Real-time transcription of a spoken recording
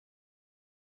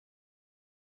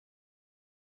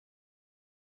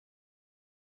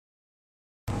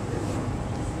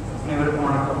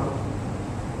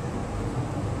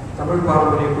தமிழ்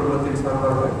பாரம்பரிய குடும்பத்தின்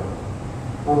சார்பாக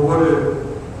ஒவ்வொரு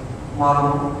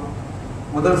மாதமும்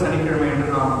முதல் சனிக்கிழமை என்று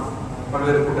நாம்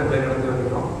பல்வேறு கூட்டங்களை நடத்தி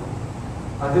வருகிறோம்.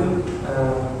 அதில்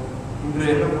இன்று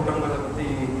என்ன கூட்டங்களை பற்றி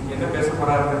என்ன பேச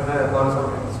போறாருங்கிறத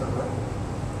பாலசாமி சொல்றேன்.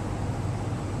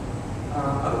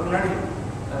 அதுக்கு முன்னாடி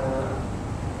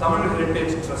தமிழ்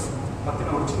ஹெரிட்டேஜ் ட்ரஸ்ட்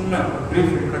பற்றின ஒரு சின்ன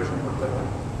பிரீஃப் இன்ட்ரடக்ஷன்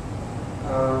கொடுத்துருக்கேன்.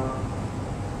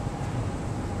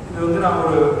 இது வந்து நான்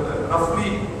ஒரு roughly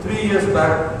 3 years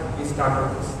back we started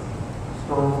this.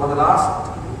 So for the last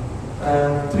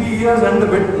 3 years and a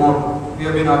bit more we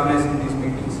have been organizing these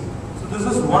meetings. So this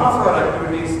is one of our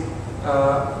activities,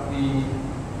 the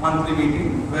monthly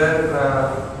meeting where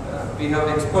we have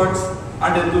experts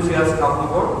and enthusiasts talking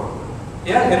about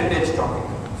a heritage topic.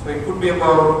 So it could be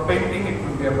about painting, it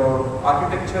could be about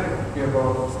architecture, it could be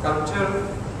about sculpture,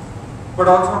 but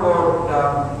also about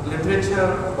literature,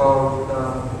 about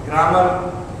grammar,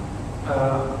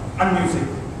 and music,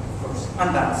 of course, and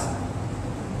dance.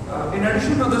 In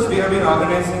addition to this, we have been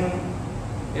organizing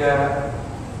a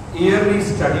yearly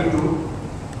study tour.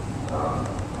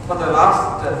 For the last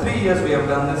 3 years we have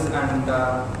done this, and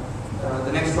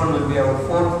the next one will be our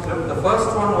 4th trip. The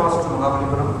first one was to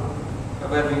Mahabalipuram,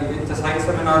 where it's a site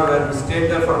seminar where we stayed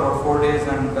there for about 4 days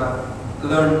and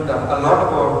learned a lot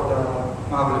about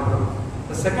Mahabalipuram.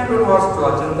 The second one was to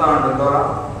Ajanta and Ellora.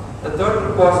 The third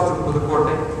trip was to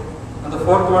Pudukkottai, and the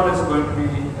fourth one is going to be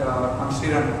on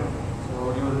Srirangam. So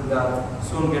you will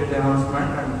soon get the announcement,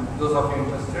 and those of you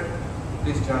interested,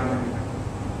 please join me.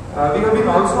 We have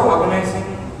been also organizing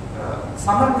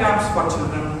summer camps for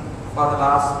children for the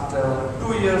last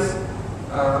 2 years.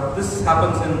 This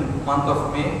happens in the month of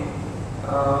May.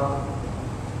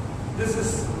 This is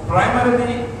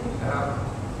primarily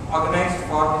organized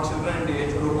for the children in the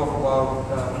age group of about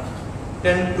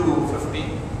 10 to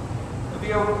 15. We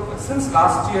have, since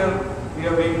last year, we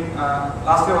have been,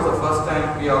 last year was the first time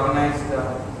we organized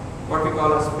what we call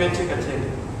a Spechi Kacheri.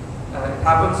 It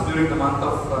happens during the month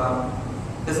of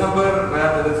December,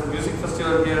 where there is music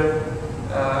festival here.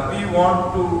 We want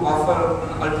to offer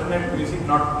an alternate music,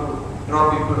 not to draw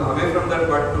people away from that,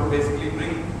 but to basically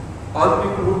bring all the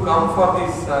people who come for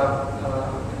these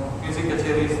music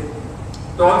kacheris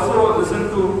to also listen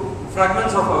to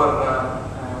fragments of our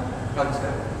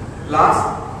culture. Last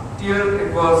year it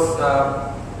was a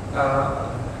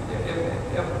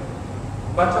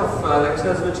bunch of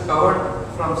lectures which covered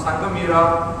from Sangam era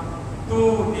to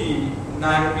the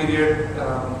Nayak period.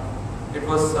 It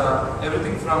was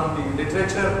everything from the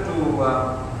literature to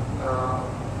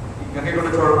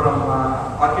from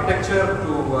architecture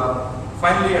to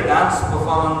finally a dance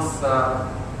performance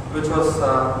which was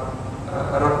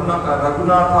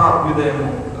Raghunatha Abhyudayam.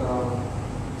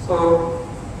 So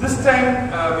this time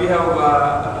we have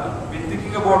been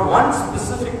thinking about one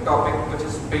specific topic, which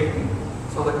is painting.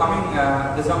 So the coming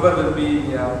December will be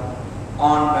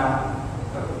on a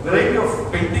variety of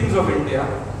paintings of India.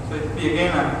 So it will be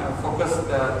again a focused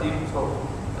theme. So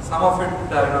some of it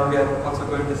we are also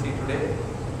going to see today.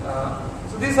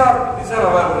 So these are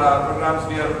our programs.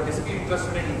 We are basically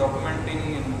interested in documenting,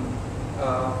 in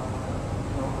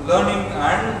learning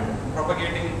and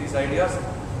propagating these ideas.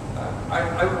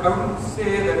 I wouldn't say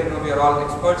that we are all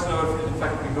experts in our field. In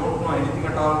fact, we don't know anything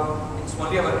at all. It's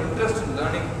only our interest in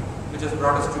learning which has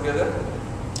brought us together.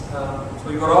 So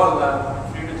you are all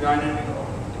free to join in.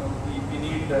 We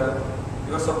need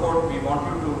your support. We want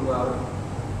you to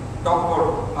talk about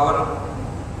our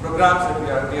programs that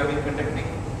we have been conducting,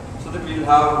 so that we will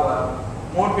have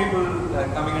more people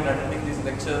coming and attending these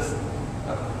lectures.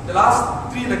 The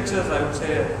last 3 lectures, I would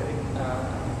say,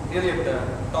 really at the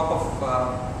top of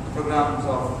programs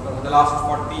of the last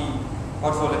 40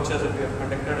 or so lectures that we have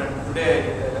conducted, and today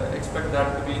I expect that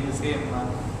to be in the same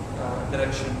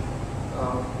direction.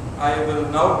 I will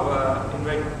now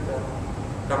invite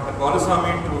Dr.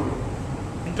 Balasamy to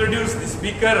introduce the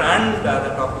speaker and the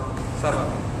topic. Sir.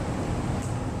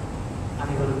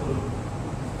 அனைவருக்கும்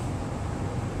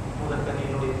முதற்கன்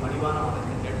என்னுடைய பணிவான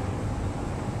வணக்கங்கள்.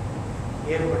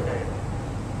 ஏற்பட்ட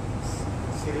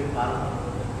சிறு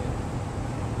காலமானதற்கு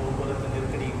போக்குவரத்து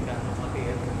நெருக்கடியின் காரணமாக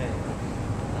ஏற்பட்ட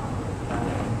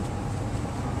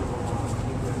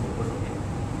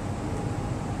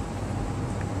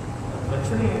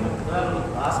பிரச்சனை என்னவென்றால்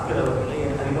பாஸ்கர் அவர்களை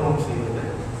அறிமுகம் செய்வது,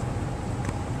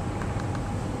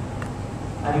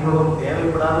 அறிமுகம்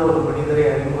தேவைப்படாத ஒரு மனிதரை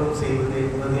அறிமுகம் செய்வது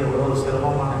என்பது எவ்வளவு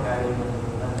சிரமமான காரியம்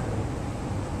என்பதுதான்.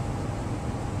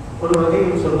 ஒரு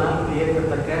வகையில் சொன்னால்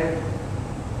வியக்கத்தக்க,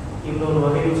 இன்னொரு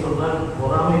வகையில் சொன்னால்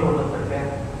பொறாமை கொள்ளத்தக்க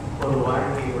ஒரு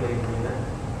வாழ்க்கையுடைய மனிதர்.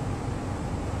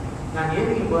 நான்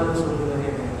ஏன் இவ்வாறு சொல்கிறேன்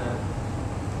என்றால்,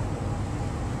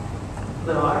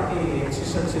 இந்த வாழ்க்கை வாழ்க்கை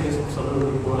எக்ஸிஸ்டன்சியலிசம்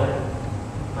சொல்வதை போல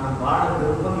நாம் வாழ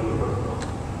நிர்பந்திக்கப்படுகிறோம்.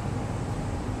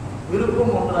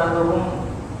 விருப்பம் ஒன்றாகவும்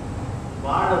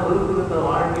வாழ விரும்புகின்ற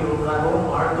வாழ்க்கை ஒன்றாகவும்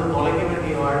வாழ்ந்து தொலைக்க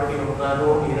வேண்டிய வாழ்க்கை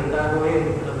ஒன்றாகவும் இரண்டாகவே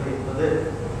இருக்கிறது என்பது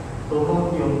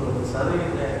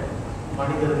 99%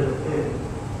 மனிதர்களுக்கு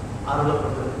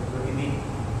அருளப்பட்டிருக்கிற விதி.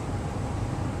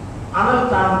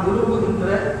 ஆனால் தான் விரும்புகின்ற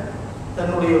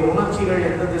தன்னுடைய உணர்ச்சிகள்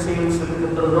எந்த திசையில்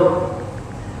செல்கின்றதோ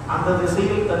அந்த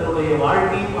திசையில் தன்னுடைய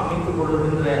வாழ்க்கையும் அமைத்துக்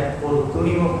கொள்ளுகின்ற ஒரு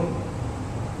துணிவும்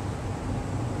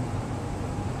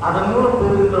அதன் மூலம்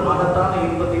பெறுகின்ற மகத்தான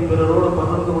இன்பத்தை பிறரோடு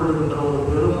பகிர்ந்து கொள்ளுகின்ற ஒரு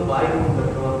பெரும் வாய்ப்பும்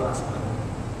பெற்றவர் பாஸ்கர்.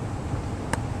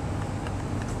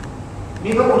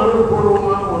 மிக உணர்வு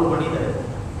பூர்வமான ஒரு மனிதர்.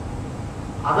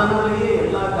 அதனாலேயே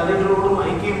எல்லா கலைகளோடும்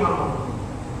ஐக்கியமானவர்.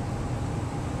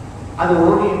 அது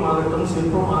ஓவியமாகட்டும்,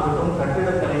 சிற்பமாகட்டும்,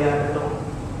 கட்டிடக்கலையாகட்டும்,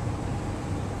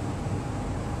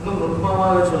 இன்னும்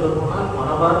நுட்பமாக சொல்ல போனால்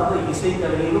மரபார்ந்த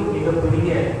இசைக்கலையிலும்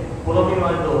மிகப்பெரிய புலமை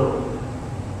வாய்ந்த ஒரு.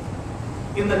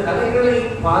 இந்த கலைகளை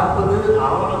பார்ப்பது,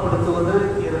 ஆவணப்படுத்துவது,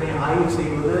 இதனை ஆய்வு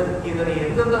செய்வது, இதனை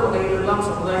எந்தெந்த வகையிலெல்லாம்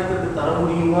சமுதாயத்திற்கு தர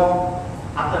முடியுமோ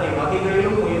அத்தனை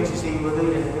வகைகளிலும் முயற்சி செய்வது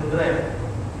என்கின்ற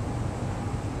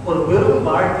ஒரு பெரும்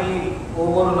வாழ்க்கையை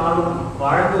ஒவ்வொரு நாளும்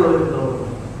வாழ்ந்து வருகின்றவர்.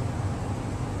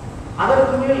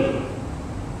 அதற்கு மேல்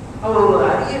அவர் ஒரு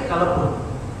அரிய கலப்பு.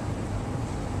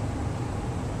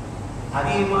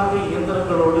 அதிகமாக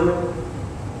இயந்திரங்களோடு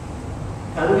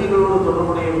கருவிகளோடு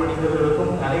தொடர்புடைய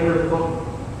மனிதர்களுக்கும் கலைகளுக்கும்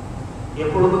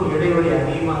எப்பொழுதும் இடைவெளி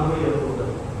அதிகமாகவே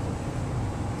இருக்கின்றது.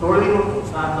 தொழில்நுட்பம்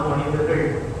சார்ந்த மனிதர்கள்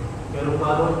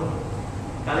பெரும்பாலும்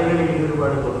கலைகளில்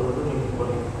ஈடுபாடு கொள்வது மிக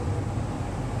குறைவு.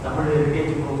 தமிழ்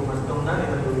ஹெரிடேஜ் குரூப் மட்டும்தான்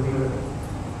இதற்கு விதிவிலக்கு.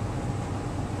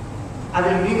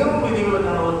 அதில் மிகவும்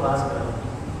விதிவிலக்கானவர் பாஸ்கர்.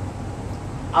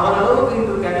 அவர் அளவுக்கு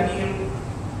இன்று கணினியில்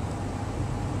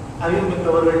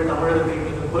அறிவுமிக்கவர்கள் தமிழகத்தில்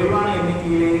மிக குறைவான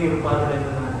எண்ணிக்கையிலேயே இருப்பார்கள்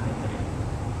என்று நான் நினைக்கிறேன்.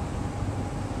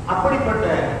 அப்படிப்பட்ட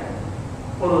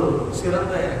ஒரு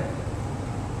சிறந்த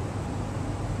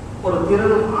ஒரு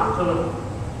திறனும் ஆற்றலும்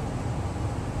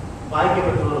வாய்க்க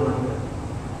பெற்ற ஒரு மனிதர்.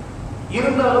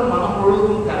 இருந்தாலும் மனம்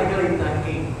முழுவதும் கலைகளை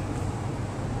தாக்கி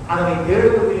அதனை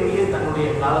தேடுவதிலேயே தன்னுடைய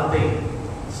காலத்தை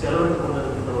செலவிட்டுக்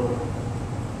கொண்டிருக்கின்றோம்.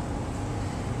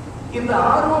 இந்த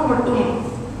ஆர்வம் மட்டும்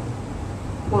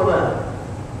போதாது.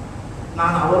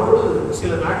 நான் அவரோடு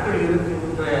சில நாட்கள்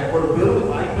இருக்கின்ற ஒரு பெரும்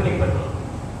வாய்ப்பினை பெற்றோம்.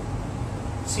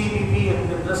 சிபிபி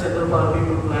என்கின்ற centre for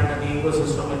people plant and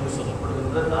ecosystem என்று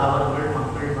சொல்லப்படுகின்ற தாவரங்கள்,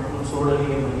 மக்கள் மற்றும்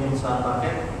சூழலியல் மையம்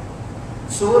சார்பாக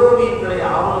சூழலியங்களை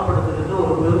ஆவணப்படுத்துகின்ற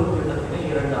ஒரு பெரும் திட்டத்தினை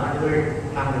 2 ஆண்டுகள்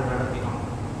நாங்கள் நடத்தினோம்.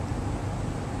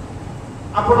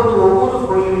 அப்பொழுது ஒவ்வொரு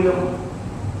கோயிலிலும்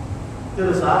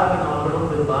திரு சாரங்கன் அவர்களும்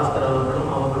திரு பாஸ்கர்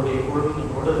அவர்களும் அவர்களுடைய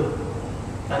குழுவினரோடு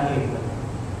தங்கியிருந்தார்.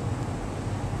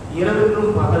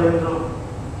 இரவென்றும் பகலென்றும்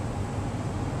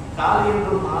காலை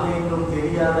என்றும் மாலை என்றும்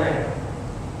தெரியாத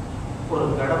ஒரு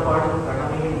கடப்பாடும்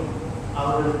கடமையும்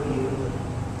அவர்களுக்கு இருந்தது.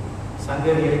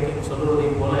 சங்கர் இலக்கியம் சொல்லுவதை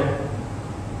போல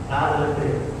காதலுக்கு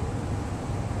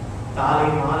காலை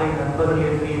மாலை நண்பர்கள்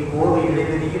என்று போது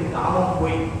இடைவெளியில் காமம்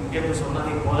போய் என்று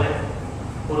சொன்னதை போல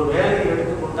ஒரு வேலையை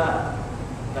எடுத்துக்கொண்டால்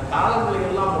இந்த காலங்களை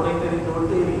எல்லாம் உடைத்தெறிந்து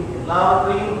விட்டு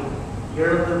எல்லாவற்றையும்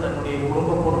இழந்து தன்னுடைய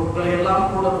குடும்ப பொருட்களை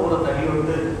எல்லாம் கூட போல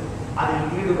தள்ளிவிட்டு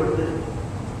அதில் ஈடுபட்டு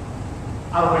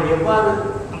அவர்கள் எவ்வாறு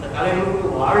அந்த கலைகளுக்கு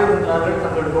வாழுகின்றார்கள்,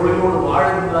 தங்கள் தொழிலோடு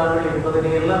வாழுகின்றார்கள்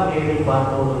என்பதனை எல்லாம் நேரில்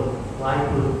பார்த்த ஒரு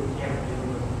வாய்ப்பு எனக்கு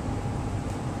இருந்தது.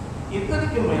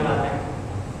 இத்தனைக்கும் மேலாக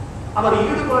அவர்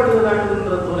ஈடுபாடு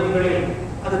காட்டுகின்ற துறைகளில்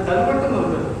அது கல்வெட்டும்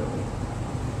இருக்கிறது.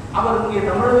 அவர் இங்கே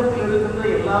தமிழகத்தில் இருக்கின்ற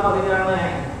எல்லா வகையான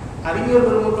அறிவியல்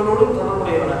பெருமக்களோடும்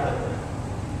தொடர்புடையவராக இருக்கிறார்.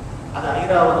 அது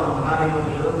ஐராவதம்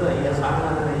மகாதேவனிலிருந்து ஐயா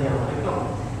சாமிநாதன் ஐயா வரைக்கும்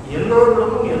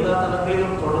எல்லோருடனும் எல்லா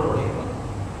தளங்களிலும் தொடர்புடையவர்.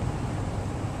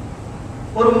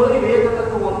 ஒரு முறை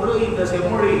வியக்கத்தக்க ஒன்று, இந்த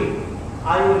செம்மொழி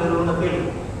ஆய்வு நிறுவனத்தில்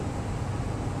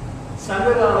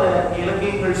சங்ககால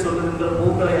இலக்கியங்கள் சொல்லுகின்ற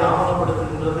பூக்களை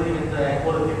ஆவணப்படுத்துகின்றது என்ற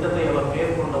ஒரு திட்டத்தை அவர்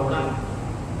மேற்கொண்டவுடன்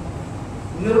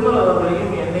நிர்மல்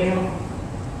அவர்களையும் என்னையும்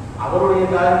அவருடைய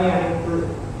காரணி அழைத்து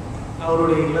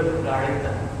அவருடைய இல்லத்துக்கு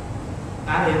அழைத்தார்.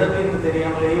 நான் எதற்கு என்று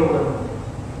தெரியாமலேயே உணர்ந்தேன்.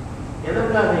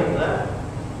 எதற்காக என்றால்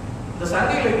இந்த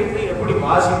சங்க இலக்கியத்தை எப்படி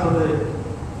வாசிப்பது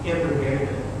என்று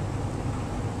கேட்டு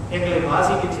எங்களை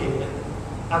வாசிக்க செய்து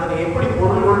அதனை எப்படி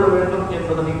பொருள் கொள்ள வேண்டும்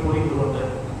என்பதனை புரிந்து கொண்டு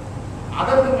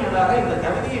அதற்கு மேலாக இந்த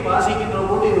கவிதையை வாசிக்கின்ற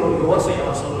போது இது ஒரு யோசை.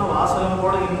 அவர் சொன்ன வாசகம்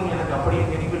கூட இன்னும் எனக்கு அப்படியே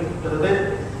நினைவில் இருக்கிறது.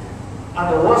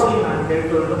 அந்த ஓசையை நான்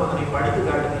கேட்க வேண்டும், அதனை படித்து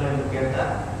காட்டுங்கள் என்று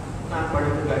கேட்டார். நான்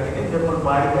படித்து காட்டினேன். திருமணம்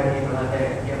பாடி காட்டியதாக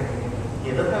எனக்கு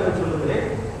எதற்காக சொல்லுகிறேன்,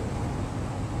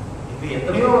 இது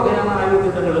எத்தனையோ வகையான ஆய்வு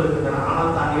திட்டங்கள் இருக்கின்றன.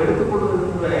 ஆனால் தான்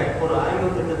எடுத்துக்கொண்டிருக்கிற ஒரு ஆய்வு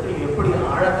திட்டத்தில் எப்படி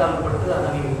ஆழக்கால் பட்டு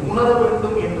அதனை உணர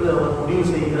வேண்டும் என்று அவர் முடிவு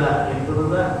செய்கிறார்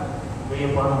என்பதுதான்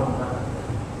வியப்பான ஒன்றாக.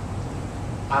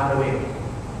 ஆகவே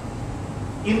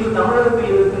இன்று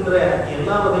தமிழகத்தில் இருக்கின்ற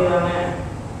எல்லா வகையான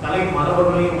கலை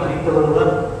மரபுகளையும் அறிந்த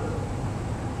ஒருவர்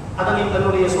அதனை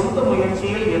தன்னுடைய சொந்த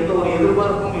முயற்சியில் எந்த ஒரு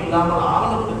எதிர்பார்ப்பும் இல்லாமல்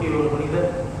ஆவணப்படுத்திய ஒரு மனிதர்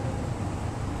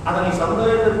அதனை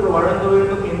சமுதாயத்திற்கு வழங்க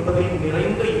வேண்டும் என்பதில்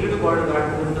நிறைந்த ஈடுபாடு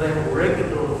காட்டுகின்ற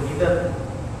உழைக்கின்ற ஒரு மனிதர்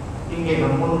இங்கே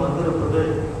நம்முன் வந்திருப்பது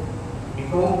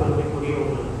மிகவும் பெருமைக்குரிய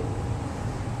ஒரு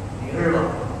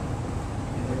நிகழ்வாகும்.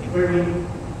 இந்த நிகழ்வில்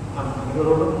நம்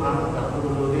அனைவரோடும் நான் கலந்து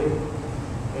கொள்வது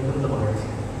மிகுந்த மகிழ்ச்சி.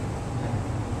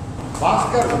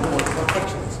 பாஸ்கர் வந்து ஒரு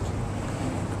பர்ஃபெக்ஷனிஸ்ட்.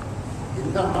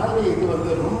 இந்த மாதிரி இது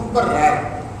வந்து ரொம்ப ரேர்.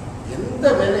 எந்த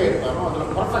வேலையை எடுத்தாலும்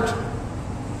அதில் perfection.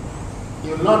 You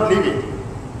will not leave it.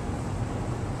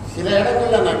 சில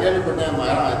இடங்களில் நான் கேள்விப்பட்டேன்,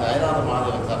 இந்த ஐராத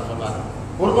மாதவன் சார் சொன்னார்,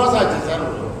 ஒரு மாதம் ஆச்சு சார்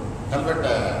ஒரு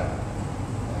கல்வெட்டை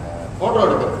ஃபோட்டோ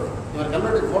எடுக்கிறது. இவர்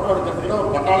கல்வெட்டுக்கு ஃபோட்டோ எடுக்கிறதுக்கு ஒரு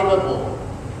பட்டாளமே போகும்,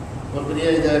 ஒரு பெரிய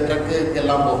இது ட்ரக்கு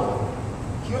எல்லாம் போகும்.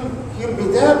 ஹியூல் be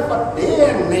there for day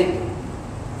and night.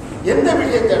 எந்த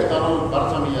விஷயத்தை எடுத்தாலும்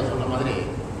பரசாமியா சொன்ன மாதிரி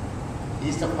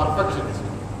இஸ் அ பர்ஃபெக்ஷனிஸ்ட்.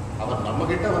 அவர்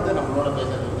நம்மகிட்ட வந்து நம்மளோட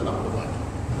பேசுறது வந்து நமக்கு பாக்கி.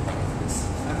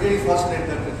 I'm really fortunate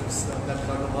that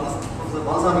Professor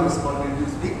Balsami was called me to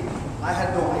speak. I had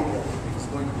no idea it was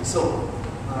going to be so.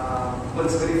 But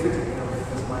it's very fitting,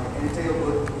 because my entire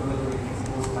work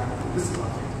goes back to this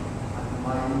project and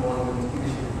my involvement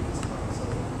initially with this project. So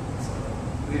it's a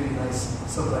really nice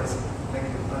surprise. Thank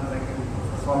you. And thank you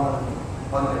for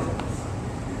organizing this.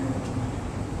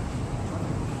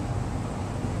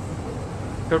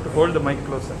 You have to hold the mic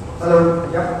closer. Hello.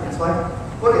 Yeah, it's fine.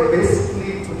 Okay,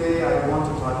 basically today I want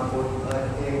to talk about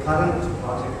a current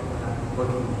project that I'm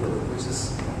working with, which is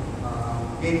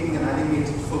making an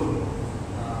animated film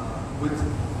with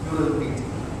mural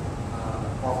painting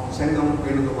of Chengam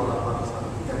Venugopala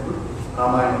temple,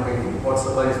 Ramayana painting, what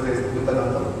survives there is the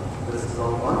Yuddhagantam, this is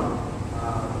all one,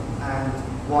 and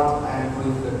what I am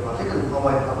doing with the project and how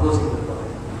I am approaching the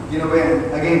project. In a way,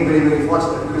 again, very, very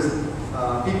fortunate, because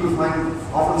people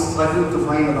often struggle to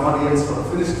find an audience for a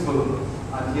finished film,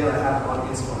 and here I have an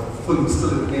audience for a film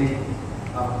still in the making.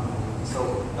 So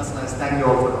that's nice. Thank you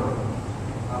all for coming.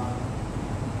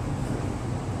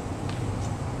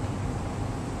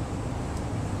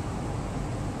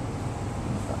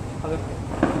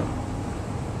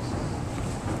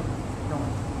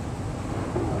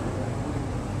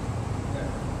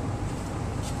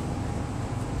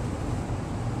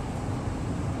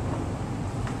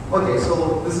 Okay, so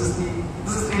this is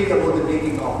really about the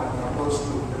making of and the approach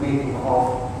to the making of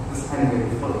this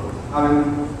animated film. I mean,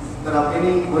 there are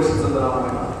many versions of the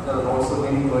Ramayana. There are also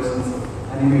many versions of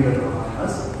animated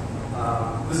Ramayanas.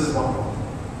 This is one,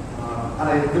 and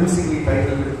I whimsically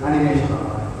titled it "Animation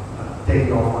Ramayana,"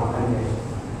 taking off on animation.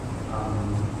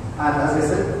 And as I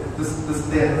said, this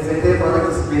entire project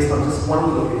is based on just one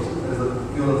location. There is a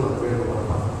murals on the way to the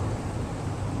park.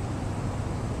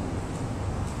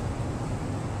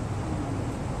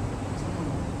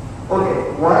 Okay,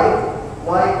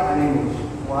 why animation?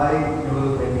 Why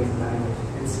mural paintings and animation?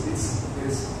 It's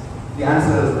the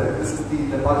answer is there. This is the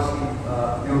Lepashi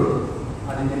mural,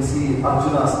 and you can see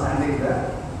Arjuna standing there,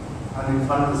 and in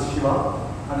front is Shiva,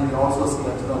 and you can also see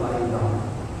Arjuna lying down,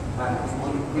 and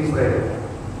he's ready.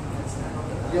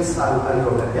 Yes, I'll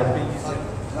go there. Yeah,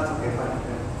 that's okay, fine.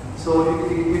 Yeah. So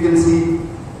you can see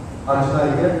Arjuna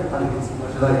here, and you can see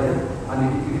Arjuna here, and you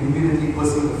can immediately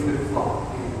perceive the flip-flop.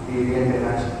 The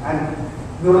interaction. And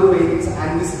mural paintings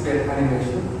anticipate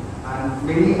animation, and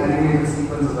many animated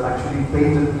sequences are actually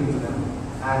painted into them,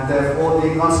 and therefore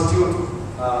they constitute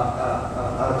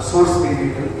a source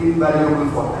material invaluable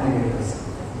for animators.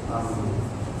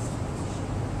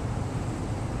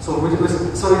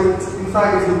 In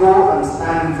fact, if you go and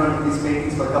stand in front of these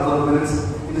paintings for a couple of minutes,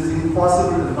 it is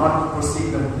impossible to not proceed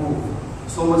and move.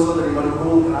 So much so that you got to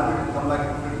go, grab it, and come back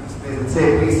to this place and say,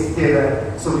 please stay there,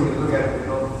 so we can look at it.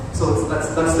 So that's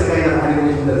the kind of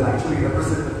animation that is actually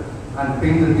represented and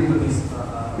painted into these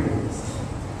paintings.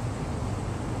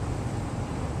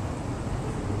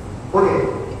 Okay,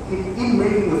 in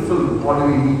making the film, what do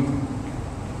we need?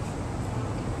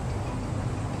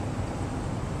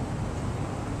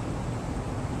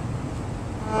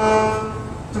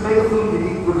 To make a film, we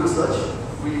need good research.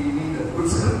 We need a good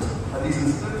script, a decent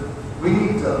script. We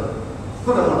need a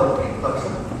good amount of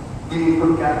pre-production. We need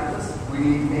good characters. We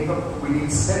need makeup, we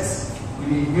need sets, we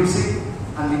need music,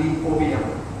 and we need OPM.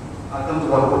 I'll come to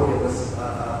what OPM is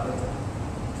later.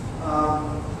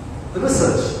 The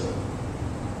research.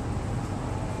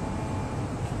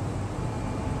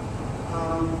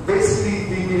 Basically,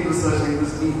 we've been researching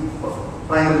this,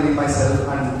 primarily myself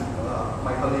and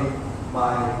my colleague,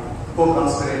 my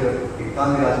co-conspirator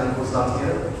Gandhi Rajan, who's not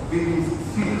here. We've been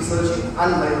field researching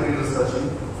and library researching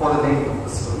for the making of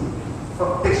this film.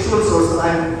 From textual sources,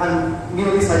 I'm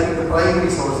merely citing the primary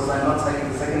sources, I'm not citing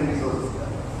the secondary sources here,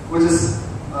 which is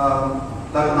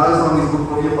Dr. Nagaswami's book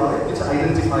Koviyapalai, which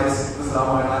identifies this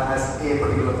Ramayana as a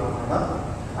particular Ramayana,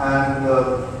 and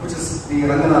which is the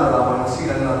Ranganath Ramayana, Sri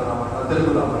Ranganath Ramayana,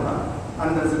 Telugu Ramayana,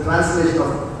 and there's a translation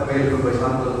of available by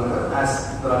Shantanu,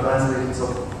 as there are translations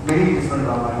of many different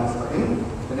Ramayanas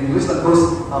in English, and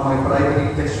those are my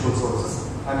primary textual sources.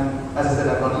 And as I said,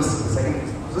 I've not listed the secondary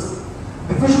sources.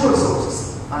 The visual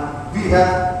sources, and we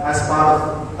have, as part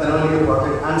of an earlier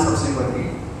project and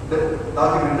subsequently,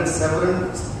 documented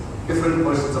several different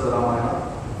versions of the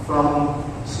Ramayana, from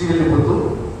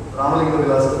Srivilliputturu, Ramalinga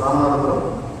Vilasa, Ramanathapuram,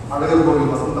 Adagal Kovil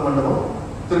Vasantha Mandapam,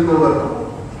 Thirukovaram,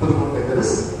 Pudukkottai, there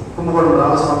is Kumbakoram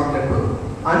Ramaswamy Temple,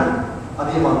 and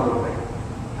Adiyamangalur.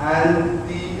 And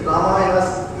the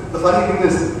Ramayanas, the funny thing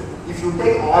is, if you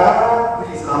take all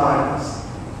these Ramayanas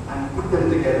and put them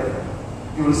together,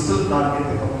 you will still not get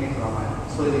the complete Ramayana.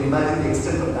 So you imagine the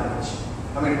extent of damage.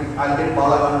 I mean, I'll get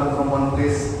Balaganda from one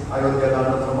place, Ayodhya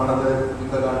Ganda from another,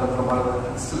 Yuddha Ganda from another,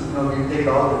 and still, we take it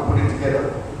all and put it together.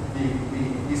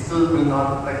 We still will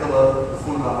not recover the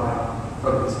full Ramayana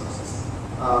from these sources.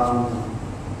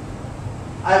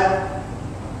 I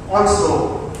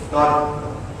also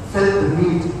felt the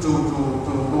need to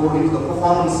go into the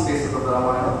performance spaces of the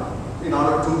Ramayana in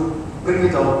order to bring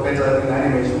it out better in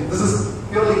animation. This is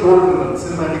purely goal-driven,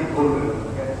 cinematic goal-driven.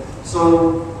 Okay?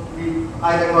 So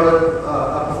I recorded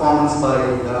a performance by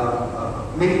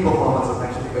many performances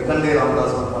actually by Kande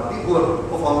Ramdas Party, who are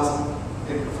performers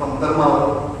from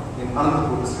Dharmavaram in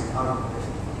Anantapur district, Andhra Pradesh.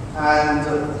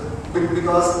 And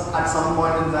because at some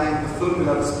point in time the film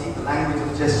will have to speak the language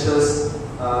of gestures.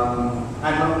 I'm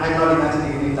not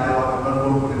imagining any dialogue. I'm not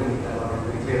going to put in any dialogue. I'm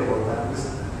very clear about that because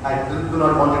I do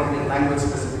not want it to be language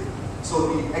specific.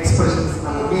 So the expressions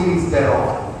and the meanings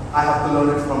thereof, I have to learn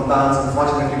it from dance.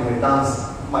 Unfortunately,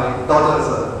 my daughter is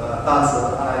a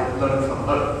dancer, and I learned it from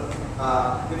her.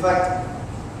 In fact,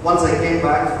 once I came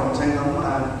back from Chengam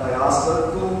and I asked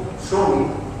her to show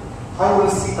me how will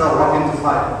Sita walk into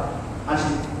fire, and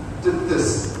she did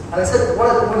this. And I said,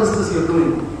 what is this you're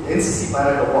doing? NCC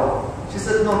parade or what? She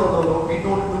said, no, we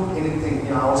don't do anything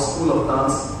in our school of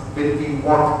dance. When we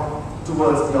walk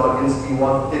towards the audience, we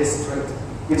walk dead straight.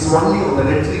 It's only on the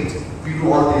retreat we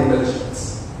do all the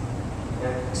embellishments.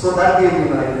 Okay? So that gave me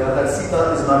an idea that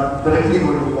Sita is not directly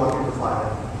going to walk into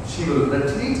fire. She will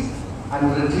retreat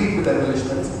with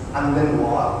embellishments and then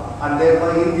walk. And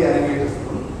thereby in the animated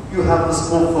film, you have the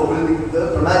scope for building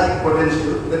the dramatic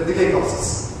potential that delay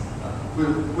causes,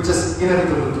 which is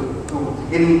inevitable to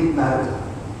any narrative.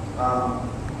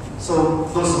 So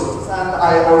those sources. And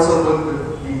I also worked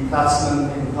with the craftsmen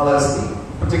in Kalamkari,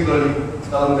 particularly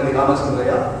Kalamkari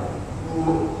Ramachandraya, who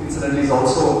incidentally is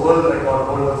also a world record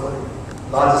holder for the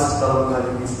largest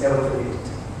Kalamkari piece ever created.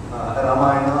 A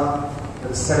Ramayana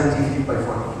that is 70 feet by 40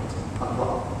 feet on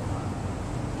block.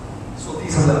 So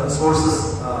these are the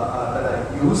sources that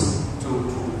I use to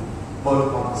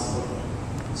work on this book.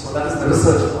 So that is the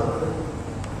research part of it.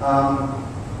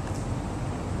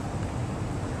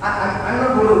 I'm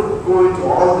not going to go into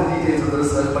all the details of the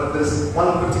research, but there's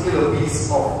one particular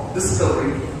piece of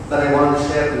discovery that I want to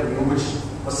share with you, which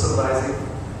was surprising.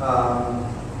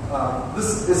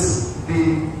 This is the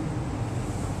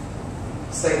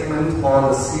segment or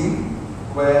the scene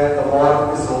where the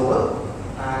war is over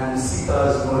and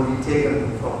Sita is going to be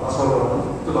taken from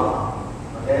Ashokavanam to Rama.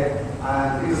 Okay?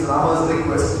 And it is Rama's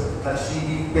request that she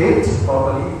be paid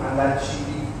properly and that she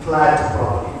be clad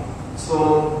properly.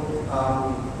 So,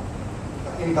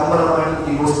 in Ramayana,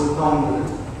 he goes to the town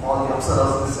with all the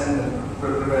Apsaras descend and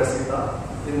prepare Sita.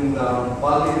 In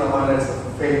Valmiki Ramayana, it's a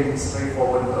fairly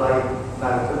straightforward, dry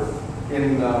narrative.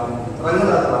 In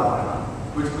Ranganath Ramayana,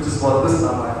 which is what this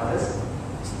Ramayana is,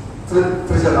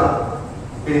 Trijala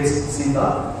pays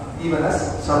Sita, even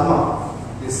as Sharma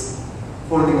is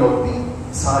holding out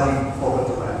the sari for her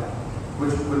to wear,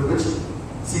 with which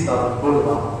Sita will go to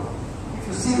Rama. If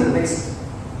you see the next,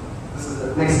 this is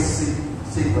the next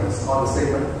sequence or the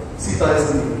segment, Sita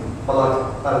is in the Palak,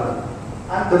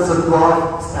 and there's a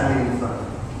dwarf standing in front.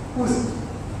 Who is it?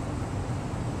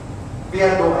 We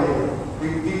have no idea.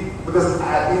 Because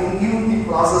in the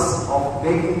process of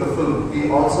making the film, we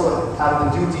also have the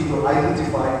duty to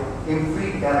identify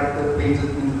every character painted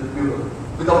into the mural,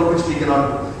 without which we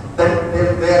cannot do. Then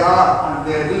there are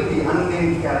and there will be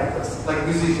unnamed characters, like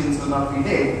musicians will not be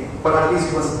named, but at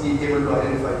least you must be able to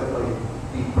identify the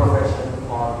profession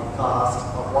or the caste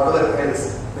or whatever else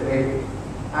they may be.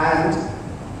 And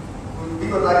we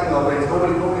were lacking our brains.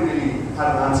 Nobody really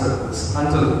had an answer to this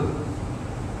until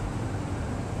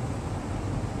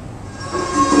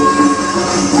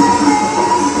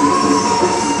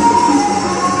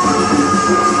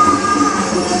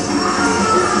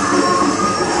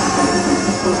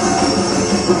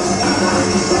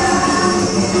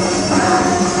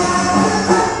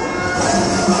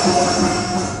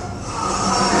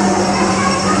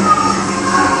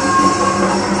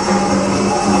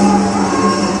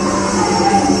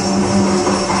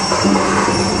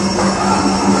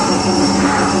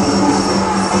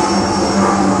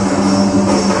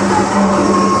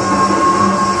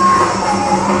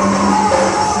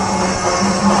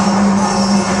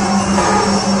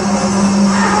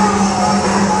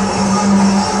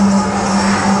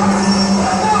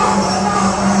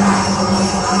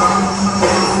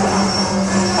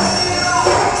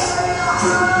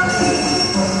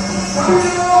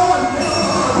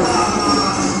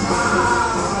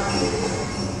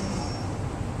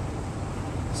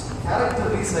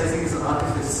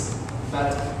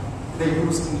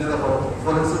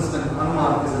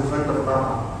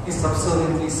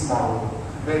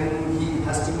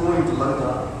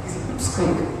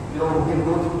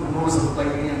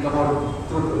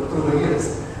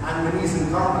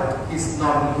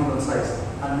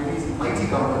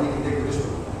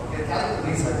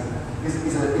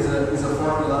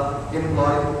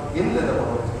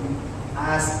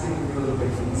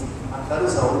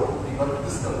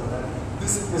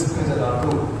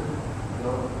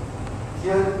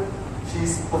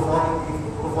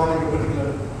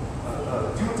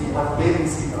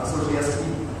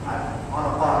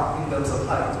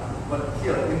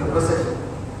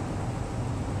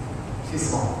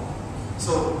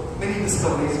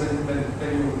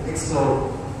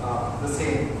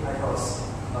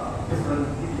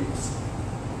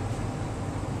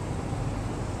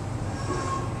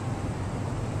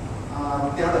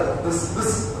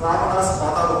this Ravana's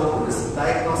Pata is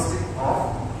diagnostic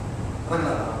of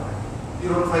Ramayana. You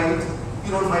don't find it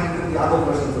in the other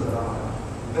versions of the Ramayana.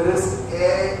 There is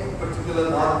a particular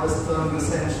northwestern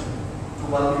descension to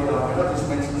Valmiki Ramayana which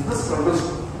mentions this, from which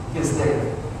he is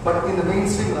there. But in the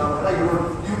mainstream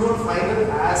Ramayana, you don't find it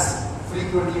as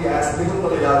frequently as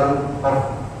Nigumpalayagam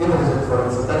of Indra, for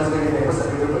instance. That is very famous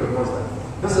and everybody knows that.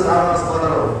 This is Ravana's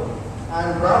Pata.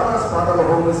 And Ravana's Pata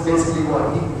is basically what?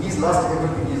 He's lost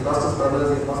everything. He's lost his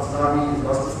brothers, he's lost his army, he's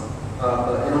lost his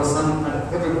son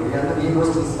and everybody. And then he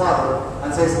goes to his father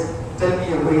and says, tell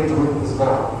me a way to win this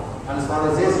war. And his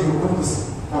father says, you do this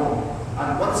home.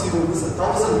 And once you do this,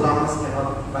 1,000 Brahmanas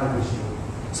cannot vanquish you.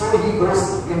 So he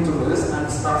goes into this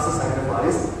and starts the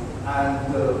sacrifice.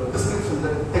 And the description,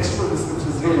 the textual description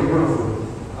is really beautiful.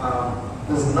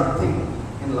 There's nothing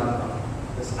in Lanka.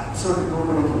 There's absolutely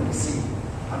nobody can be seen.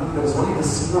 I mean, there is only the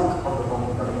smoke of the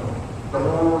bomb coming out. The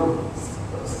whole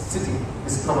city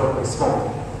is covered by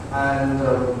smoke. And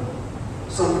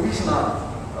so Vibhishana,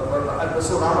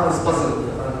 so Rama is puzzled,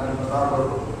 and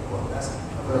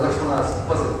Lakshmana is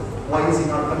puzzled. Why is he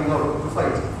not coming out to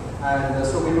fight? And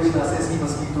so Vibhishana says he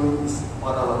must be to his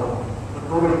Padala home. But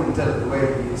nobody can tell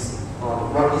where he is, or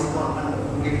what he's not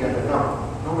completely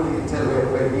underground. Nobody can tell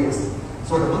where he is.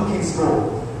 So the monkeys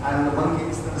go, and the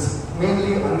monkeys,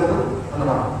 mainly Angadu,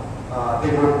 Hanuman,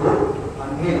 they both go,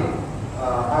 and Nina.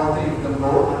 All three of them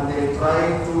go, and they try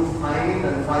to find,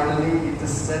 and finally it is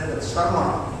said that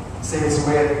Sharma says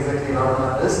where exactly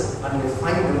Ravana is, and they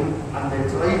find him, and they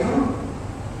try to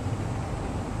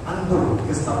undo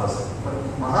his tapas. But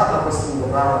Mahatapas in the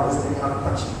Ravana is they can't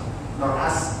touch him. Now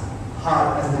as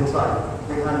hard as they try,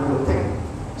 they can't do a thing.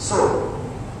 So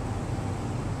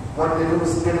what they do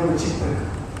is they do the cheap trick.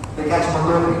 They catch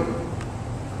Mandori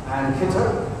and hit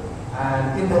her.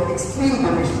 And in the extreme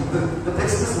depiction, the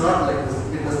text is not like this.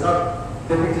 It does not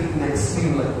depict it in the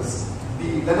extreme like this.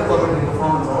 The leather puppetry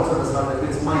performance also does not like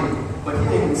it's mild. But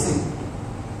here you can see.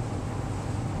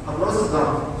 Applause is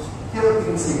down. Here you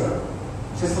can see her.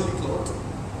 She's fully clothed.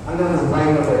 And then there's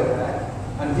lying of her back.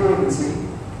 And here you can see.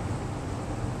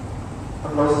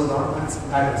 Applause is down and it's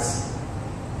madness.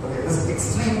 Okay, this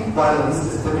extreme violence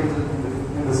is depicted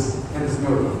in this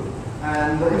mural.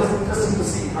 And it was interesting to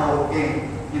see how, again,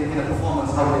 in a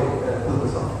performance, how they pull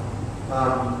this off.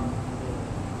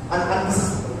 And this is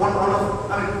one of,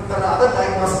 there are other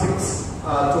diagnostics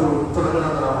to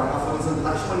Raghunatha Ramayana. For instance,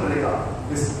 Lakshman Rekha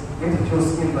is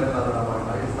introduced in Raghunatha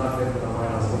Ramayana. It is not there in the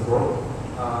Ramayanas before.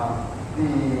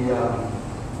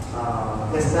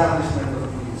 The establishment of the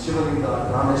Shivalinga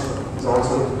at Rameshwar is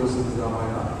also introduced in the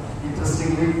Ramayana.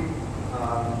 Interestingly,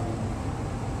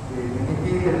 the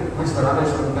period at which the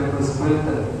Rameshwar temple was built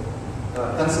and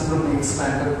considerably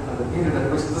expanded, and the period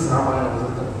at which this Ramayana was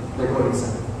written, they go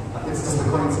recent. it's just a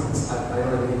coincidence. I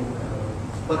don't really.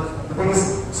 But the thing is,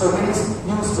 so many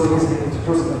new stories get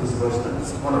introduced in this version, and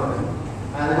this is one of them.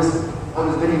 And it was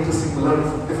always very interesting to learn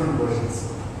from different versions.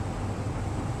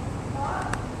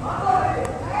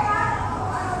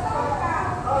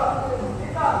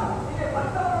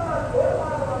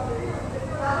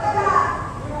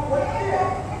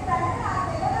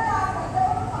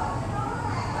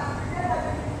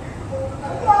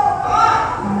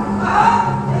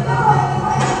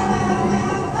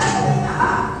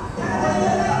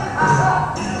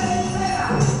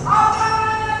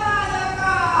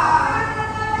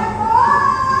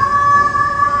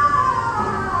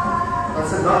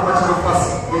 Not much of a fuss.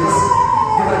 You just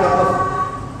give it a couple of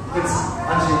hits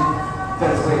and she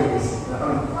tells where it is.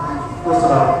 Goes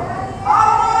around.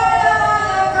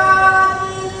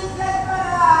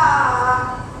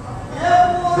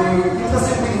 The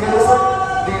interesting thing here is that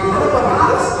the developer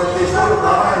videos, when they showed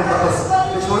Ramayana and Bhaskar,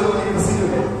 they showed only the single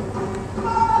head.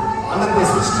 And then they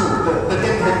switched to the 10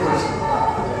 head version.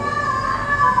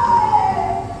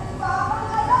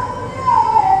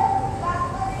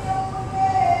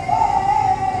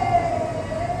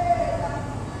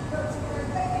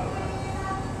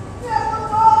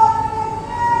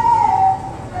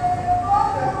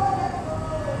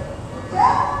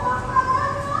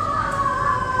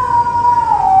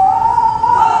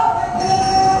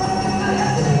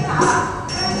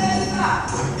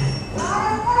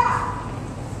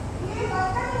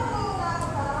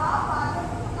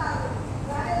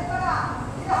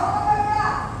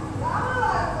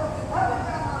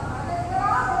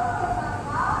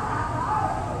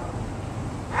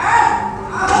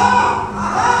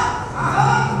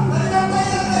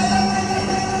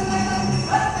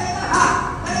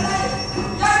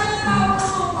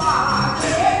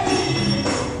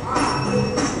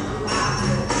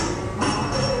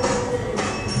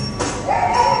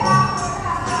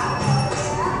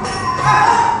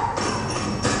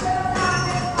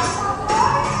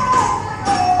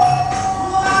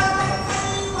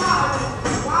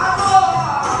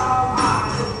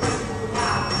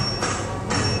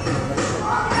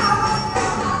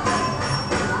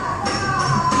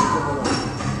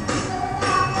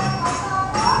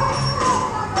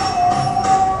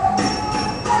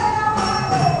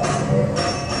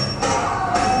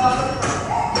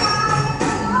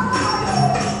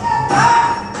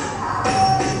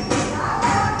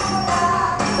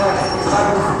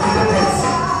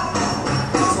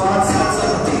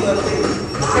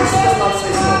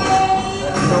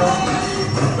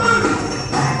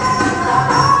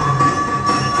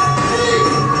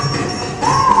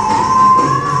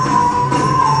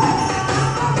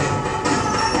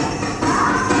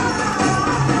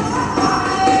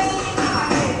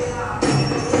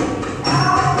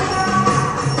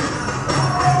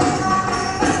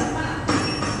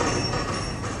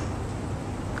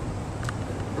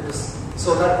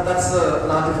 So that's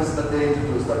an artifice that they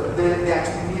introduced. They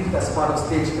actually need it as part of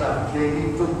stagecraft. They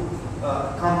need to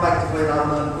come back to where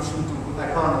Rama and push him to put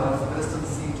that corner for the rest of the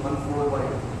scene to unfold why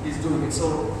he's doing it.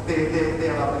 So they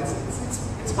have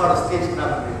it's part of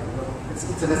stagecraft. It's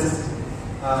a necessity.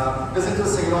 It's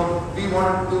interesting, we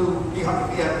wanted to we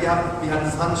had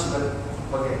this hunch that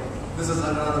okay, this is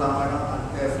another Ramayana,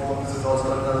 and therefore this is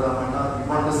also another Ramayana. We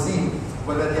wanted to see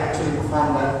whether they actually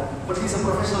perform that. But he's a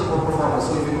professional performer,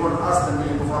 so if you go and ask them,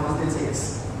 will you perform this, they'll say yes.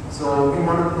 So we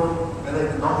wanted to know whether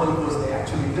the normal course they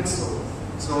actually did so.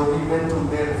 So we went to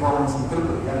their performance in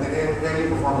Tirupati, and they rarely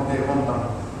perform in their hometown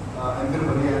in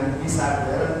Tirupati, and we sat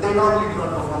there. And they normally do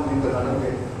not perform in the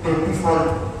Nadu. Their default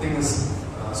thing is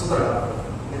Sutara.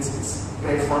 It's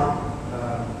great fun.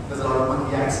 There's a lot of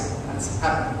monkey acts, and it's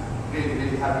happy,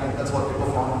 really happy, and that's what they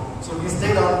perform. So we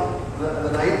stayed on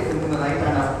the night, in the night,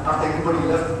 and after everybody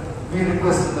left, we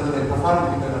requested whether they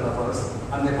performed in the first,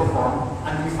 and they performed,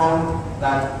 and we found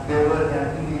that they were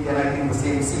enacting the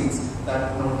same scenes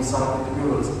that we saw in the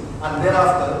murals. And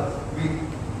thereafter, we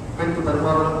went to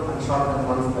Dharmavaram and shot them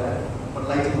once there, but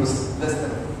lighting was less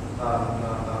than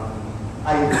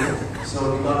ideal.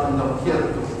 So we got them down here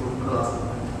to Madras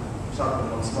and shot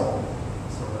them once more.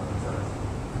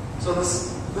 So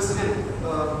this did,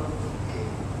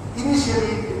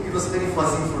 initially it was very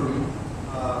fuzzy for me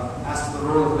as to the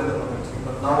role of leather puppetry,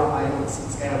 but now I know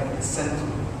it's kind of central.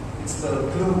 It's the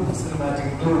glue,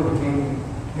 cinematic glue between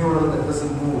the mural that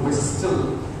doesn't move, which is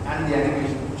still, and the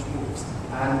animation which moves.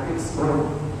 And it's going to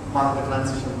mark the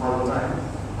transition all the time.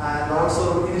 And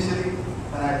also initially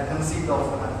when I conceived of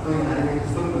doing an animated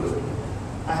film with it,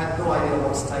 I had no idea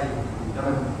what style you could do. I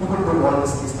mean, you could do all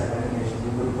this style animation,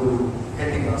 you could do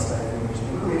Hettinger style animation,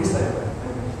 you could do any style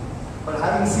animation. But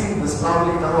having seen this, now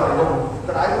I know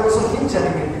that I could also hinge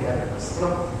animate the character.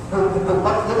 characters. The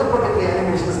letter protected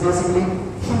animation is basically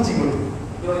hinging it.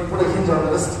 You put a hinge on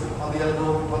the wrist, on the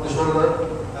elbow, on the shoulder.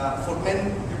 For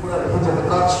men, you put a hinge on the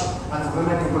crotch, and for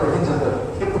women, you put a hinge on the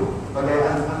hip. Okay,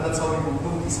 and that's how you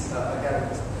move these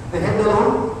characters. The head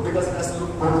alone, because it has to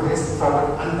look both ways,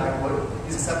 forward and backward,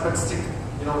 is a separate stick,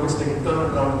 which they can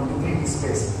turn around into 3D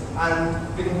space. And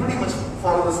we can pretty much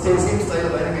follow the same style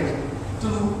of animation to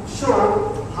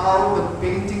show how the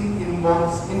painting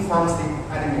informs the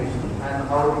animation, and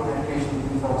how the animation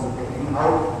informs the painting,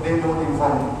 how they both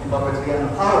inform the puppetry, and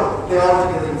how they all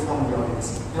together inform the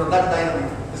audience. That dynamic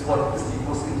is what is the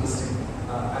most interesting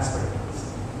aspect of this.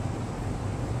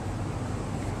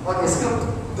 Okay, script.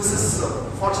 This is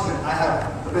fortunate. I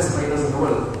have the best writers in the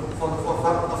world. For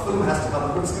a film has to have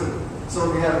a good script. So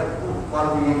we have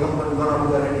all the company,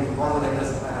 all the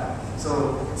writers I have.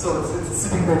 So it's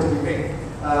sitting there to be made.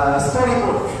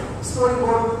 Storyboard.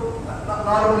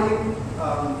 Normally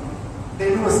they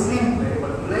do a screenplay,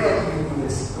 but rarely you do a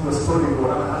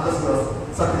storyboard. Unless you are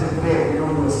Satyajit Ray, you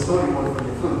don't do a storyboard for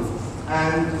your film.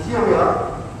 And here we are.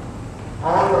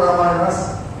 All the Ramayanas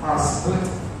are split,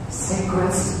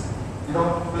 sequenced,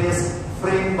 placed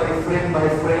frame by frame by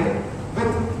frame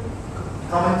with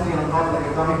commentary on, not like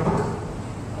a comic book.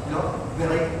 They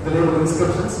write the label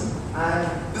inscriptions,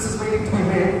 and this is waiting to be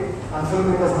made, and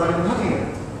filmmakers are not even looking at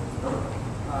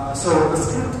it. So the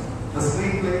script, the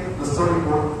screenplay, the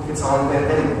storyboard, it's all there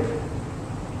anyway.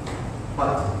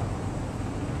 But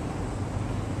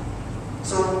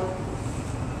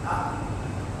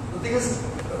the thing is,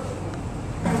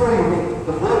 before you make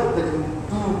the work that you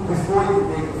do before you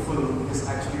make a film is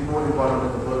actually more important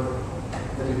than the work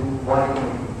that you do while you make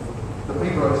a film. The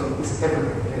pre-production is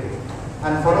everything.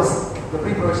 And for us, the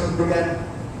pre-production began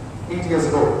 8 years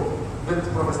ago with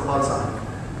Professor Bhaskar.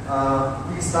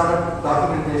 We started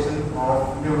documentation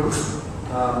of murals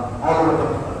all over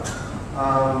Tamil Nadu.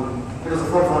 It was a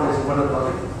four-foundation funded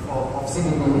project of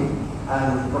CDB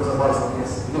and Professor Bhaskar,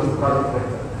 yes, he was the project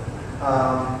director.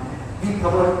 We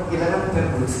covered 11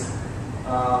 temples.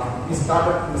 We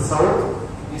started in the south.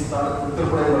 We started with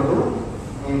Tirupati.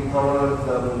 We covered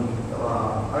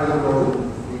Arayagodu.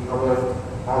 We covered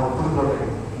all the Pudukkottai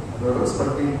murals, but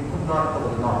we could not cover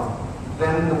the north.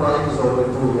 Then the project was over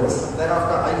in 2 years. And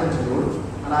thereafter I continued,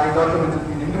 and I documented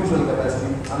in individual capacity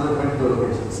another 22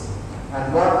 locations. And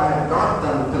what I have not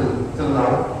done till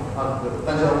now are the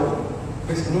Tanjavur,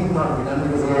 which need not be done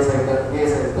because ASI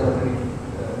has done a pretty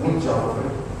neat job of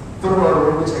it.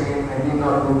 Through which again I need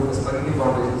not do because Pragati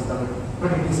Foundation has done a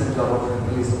pretty decent job of it and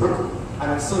released the book. And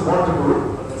I still want to do it,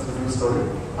 but that's a new story.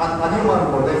 And Adiyaman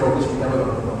Kotai, for which we never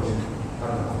got the permission.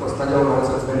 Of course, Tanjavur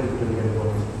also is very difficult to get the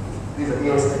permission. These are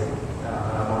ASI.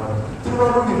 Through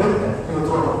we went there, we were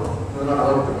thrown out. We were not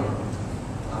allowed to go.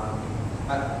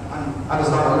 And I was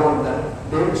not alone then.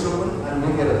 David Shuman and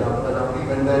Mika Radam, we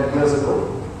went there years ago,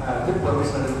 with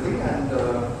permission and everything, and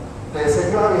they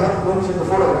said, yeah, we have permission to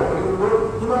photograph, but you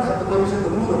do not have the permission to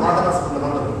move the Madhanas from the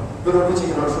Mandapam, without which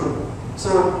you cannot shoot. So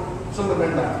Shuman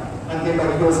went back and came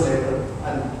back years later,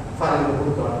 and finally the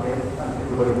book got made, and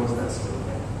everybody knows that story.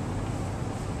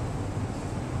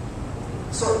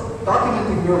 So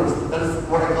documenting murals, that is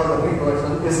what I call the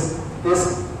pre-production, is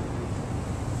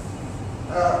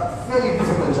a fairly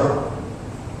difficult job.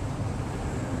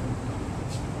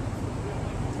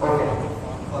 Okay.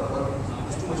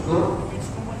 Is too much glow?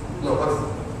 No,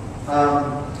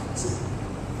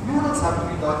 murals have to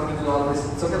be documented always.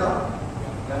 It's okay now?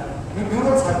 Yeah.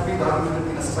 Murals have to be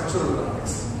documented in a structural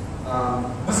context.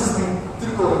 This is the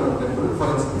Tirukovalam temple, for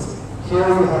instance. Here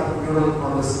you have the mural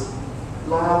on this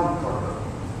long corridor.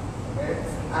 Okay?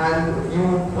 And you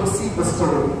perceive the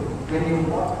story when you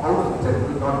walk out of the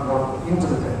temple, not walk into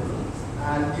the temple.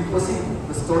 And you perceive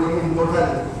the story in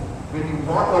totality. When you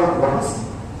walk out once,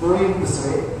 go in this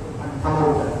way, and come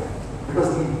out that way. Because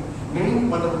the main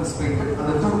mandapam is painted, and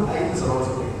the two aisles are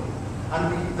also painted. And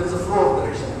there is a flow of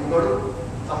direction. You got to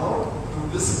come out, do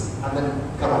this, and then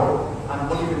come out. And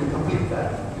only when you complete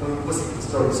that, you perceive the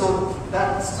story. So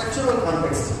that structural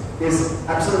context is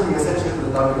absolutely essential to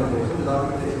the documentation. The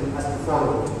documentation has to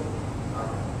follow.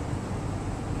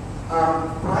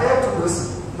 Prior to this,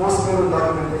 most mural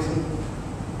documentation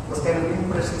was kind of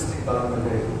impressionistic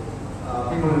documentation.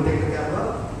 People will take the camera,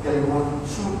 they will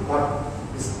shoot what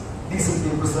is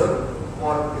decently preserved,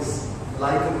 what is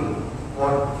likable,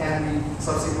 what can be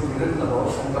subsequently written about,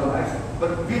 and come back.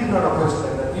 But we did not approach it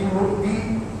like that.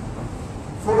 We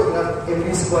photographed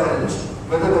every square inch,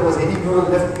 whether there was any mural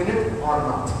left in it or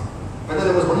not. Whether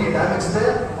there was only damage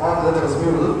there or whether there was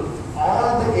mural.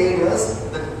 All the areas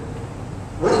that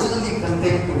originally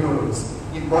contained the murals,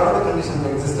 in whatever condition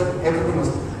they existed, everything was.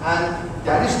 And the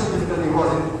additional difficulty was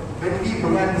in when we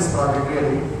began this project,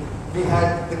 really, we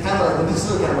had the cameras, the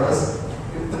digital cameras.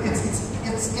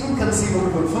 It's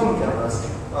inconceivable with film cameras.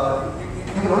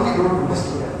 You can only do it with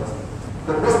digital cameras.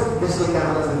 The best digital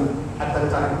cameras at that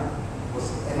time was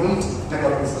an 8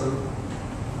 megapixel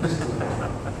digital camera.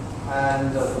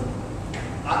 And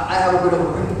I have a bit of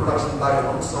a print production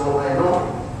background, so I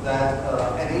know that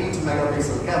an 8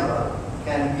 megapixel camera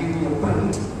can give me a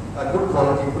print, a good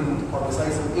quality print of the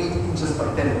size of 8 inches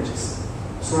by 10 inches.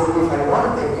 So if I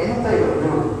want the entire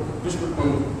mural, which would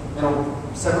be,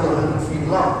 several hundred feet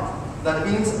long, that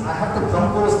means I have to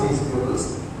compose these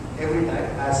murals every time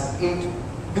as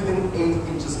within 8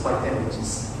 inches by 10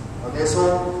 inches. Okay,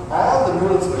 so all the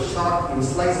murals were shot in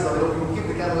slices of it. You keep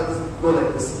the camera, go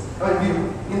like this.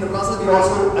 In the process, we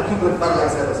also accumulate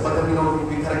parallax errors, but then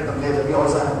we correct them later. We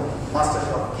also have master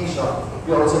shot, key shot.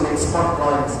 We also make spot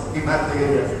drawings. We map the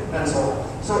area and so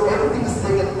on. So everything is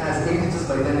taken as 8 inches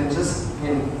by 10 inches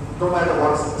in no matter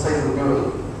what size of the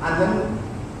mural, and then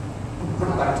put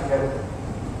it back together.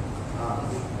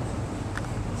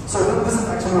 So this is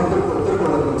actually a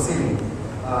triple ceiling.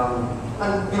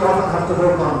 And we often have to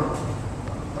work on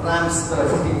ramps that are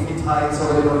 15 feet high, so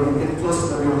that you get close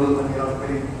to the mural and you're not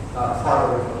very far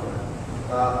away from it.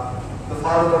 The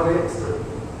farther away,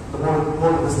 the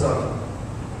more disturbing.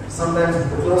 Sometimes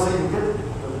the closer you get,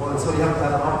 the more, so you have to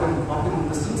have optimum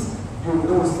distance. You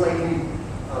do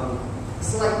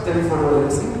slight telephoto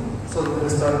lensing, so the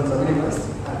disturbance are minimized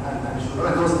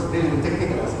and those really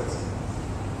technical aspects.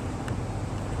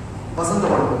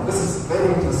 This is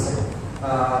very interesting.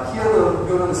 Here the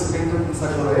mural is painted in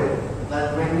such a way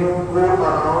that when you go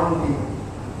around the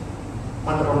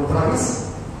mandapam thrice,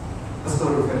 the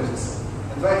story finishes.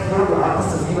 In fact, here the artist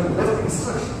has even left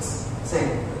instructions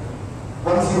saying,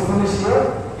 once you finish here,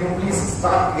 you please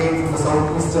start again from the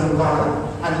southeastern corner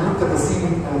and look at the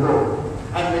ceiling and go.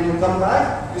 And when you come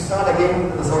back, you start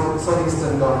again at the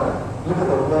southeastern corner, look at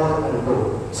the wall and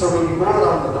go. So when you go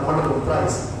around the mandapam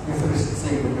thrice, you finish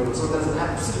seeing the mural. So there's an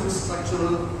absolute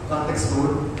structural context to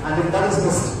it, and if that is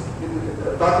missed,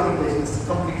 the documentation is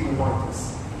completely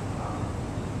pointless.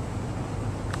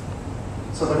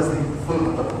 So that is the full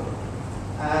mandapam.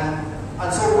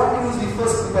 And so what we do is we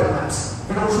first prepare maps.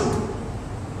 We don't shoot.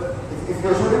 But if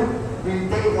you're shooting, we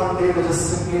take one day to just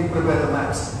simply prepare the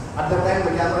maps. At that time,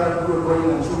 the camera crew were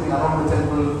going and shooting around the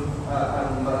temple,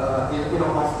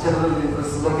 of general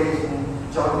interest, location,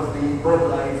 geography, bird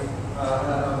life,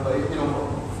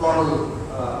 floral,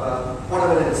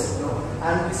 whatever it is.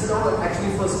 And we sit down and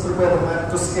actually first prepare the map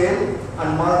to scale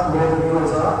and mark where the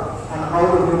murals are and how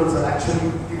the murals are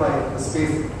actually divided, the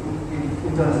space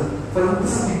in terms of. For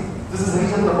instance, this is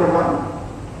region number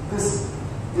 1, this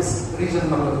is region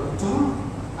number 2,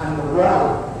 and the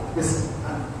wall is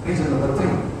region number 3.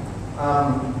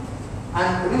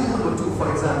 And region number 2,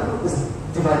 for example, is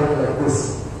divided like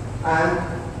this. And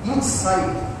each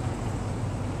side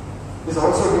is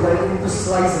also divided into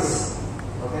slices.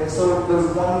 Okay, so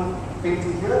there's one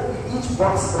painting here. Each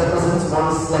box represents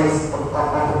one slice of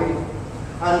the painting.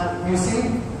 And you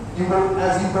see,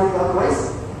 as you go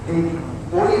clockwise, the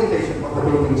orientation of the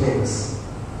painting changes.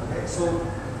 Okay, so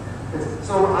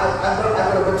I've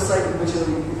got a website in which if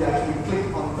you actually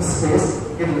click on this space,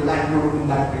 it will land you in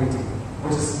that painting,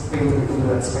 which is painted into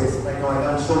that space. Right now I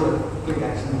can't show the click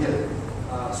action here.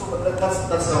 So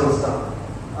that's how it's done.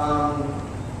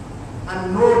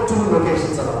 And no two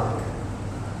locations are alike.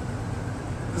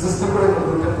 This is Tripura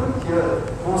temple. Here,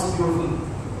 most beautiful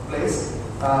place.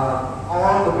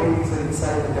 All the paintings are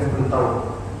inside the temple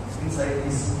tower. Inside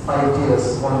these 5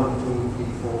 tiers, 1, 2, 3,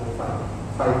 4,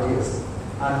 5 tiers.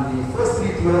 And the first 3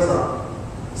 tiers are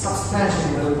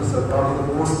substantially well preserved, probably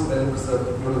the most well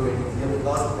preserved mural paintings here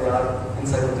because they are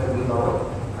inside the temple tower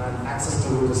and access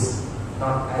to it is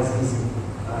not as easy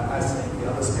as in the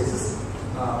other spaces.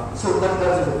 So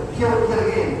that's it. Here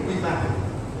again, we map it.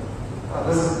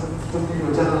 This is to give you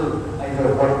a general idea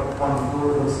of what one floor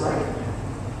looks like.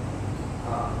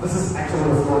 This is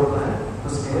actually a floor plan to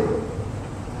scale.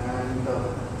 And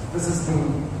this is the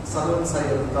southern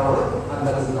side of the tower, and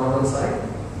that is the northern side.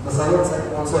 The southern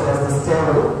side also has the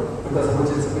stairwell, because of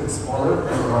which it's a bit smaller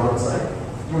than the northern side.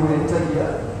 You enter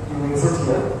here, you exit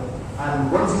here,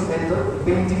 and once you enter, the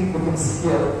painting begins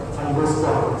here and goes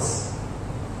clockwise.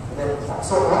 Okay?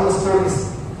 So all the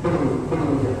stories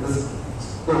begin here. This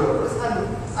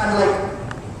and like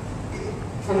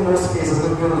in most cases, the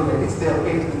mural paintings, they are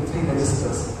painted in 3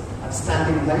 registers: at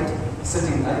standing light,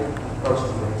 sitting light, and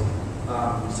crouching light.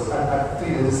 So at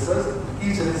 3 registers,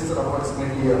 each register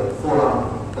approximately a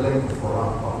forearm, the length of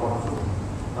forearm or 1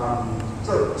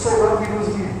 foot. So what we do is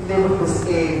we label this A,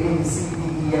 B, C, D,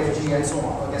 E, F, G, and so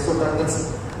on. Okay, so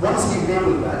that's once we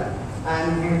label that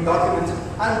and we document it,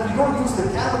 and we don't use the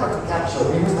camera to capture,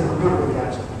 we use the computer to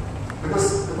capture.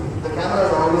 Because the camera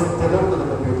is always tethered to the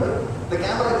computer. The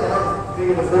camera cannot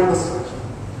create a folder structure.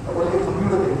 Only a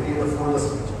computer can create a folder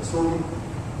structure. So we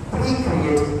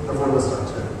pre-create the folder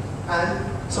structure.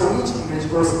 And so each image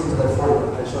goes into that folder.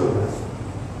 I'll show you that.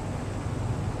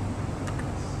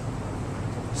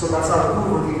 So that's our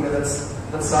tool routine. That's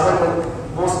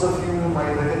Sarak. Most of you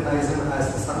might recognize him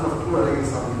as the son of two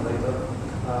something like that.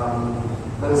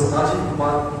 There is Rajiv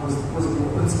Kumar, who was the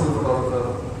principal photographer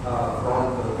for all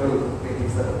the girl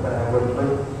paintings that I worked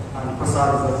with. And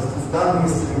Prasad is done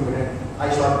his sitting behind. I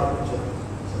shot the picture.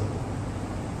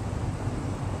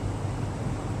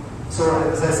 So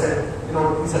as I said,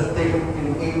 these are taken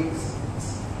in 8,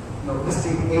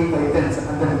 listing 8 by 10s,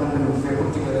 and then we are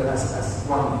put together as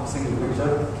one single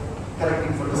picture,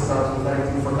 correcting for distortion,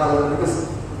 correcting for color, because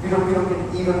we don't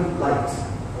get even light.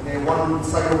 Okay, one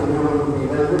side of the mural will be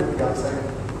velvet, the other side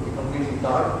will be completely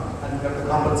dark, and we have to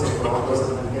compensate for all those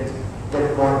and get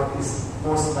what is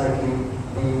most likely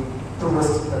the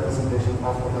truest representation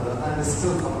of one another, and it's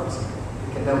still approximate.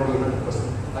 It can never be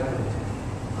 100% accurate.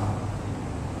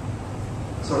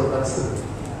 So that's it.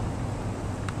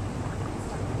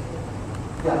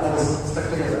 Yeah, that is stuck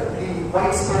together. The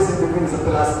white space in between is a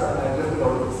pilastra. I left it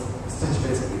out of stitch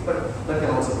basically, but that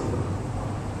can also be done.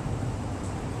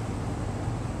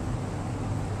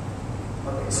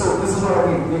 Okay, so this is what I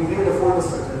mean. We create a folder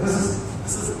structure. This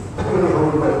is typically how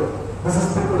we work. This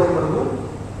is typically how we work.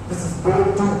 This is day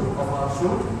 2 of our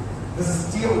shoot. This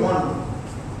is tier 1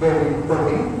 where we're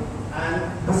working,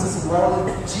 and this is wall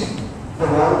G. The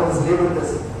wall that is labeled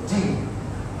as G.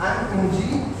 And in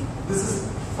G, this is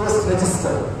first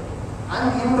register.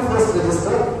 And in the first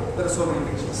register, there are so many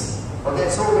pictures. Okay,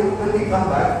 so when we come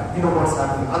back, we know what's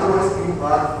happening. Otherwise, we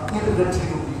are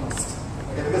irretrievably lost.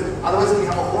 Okay, because otherwise we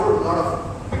have a whole lot of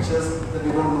pictures that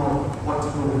we don't know what to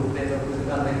do with later, because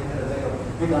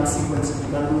we can't sequence it,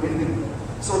 we can't do anything.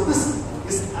 So this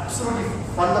is absolutely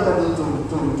fundamental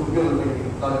to mural making,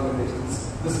 documentation.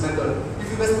 This method. If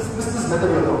you miss this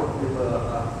method, you're wrong.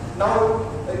 Now,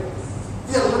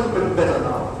 we are a little bit better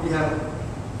now. We have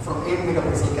from 8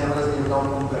 megapixel cameras, we have now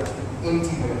gone to actually 80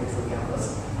 megapixel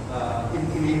cameras in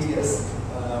ATS.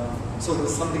 So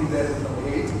there's something there from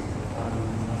 8.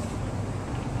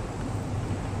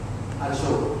 I'll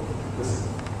show this.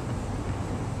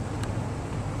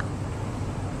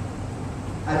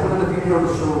 I put in a video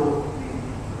to show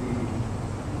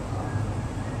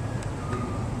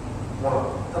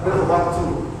a bit of a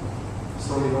walkthrough,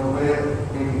 so you know where the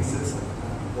painting sits and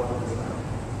what it is like.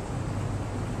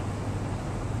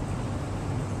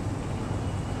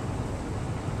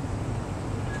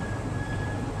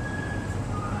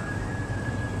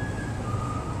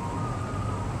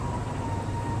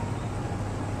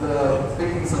 The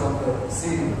paintings are on the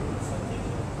ceiling.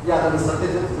 Yeah, that is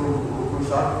Satyajit who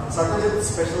shot. Satyajit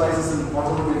specializes in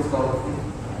automobile photography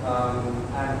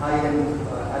and high-end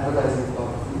advertising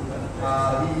photography.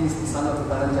 He is the son of the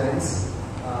Valentines,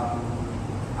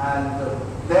 and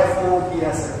therefore he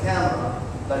has a camera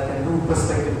that can do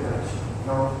perspective correction.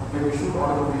 When we shoot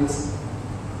automobiles,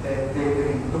 they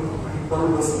look pretty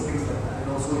bulbous and things like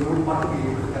that. So you would want to be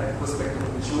able to correct perspective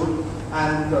when we shoot.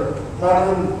 And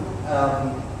modern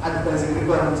advertising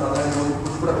requirements are that you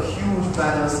put up huge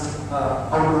banners,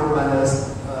 outdoor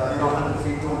banners, 100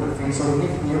 feet, 200 feet. So you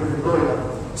need to be able to blow it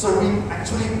up. So we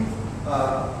actually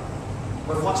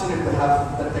we're fortunate to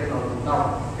have that technology.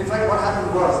 Now, in fact, what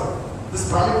happened was, this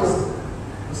project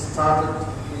was started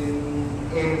in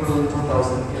April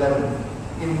 2011.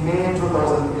 In May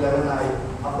 2011, I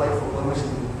applied for permission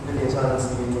with the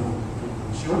HRLC to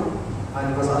shoot,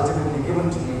 and it was ultimately given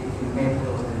to me in May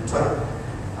 2012.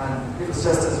 And it was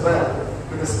just as well,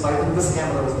 because by then this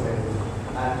camera was available,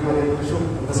 and we were able to shoot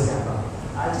with this camera.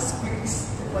 I'll just quickly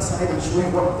step aside and show you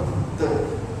what the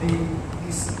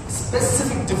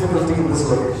specific difficulty in this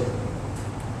location.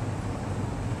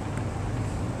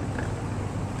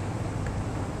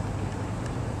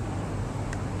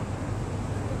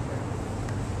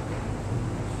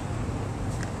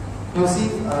 You see,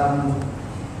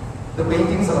 the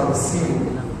paintings are on the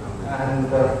ceiling,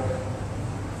 and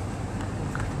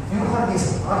you have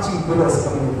these arching pillars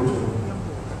coming in between.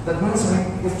 That means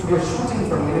if we are shooting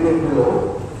from anywhere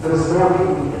below, there is no way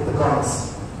we hit the corners.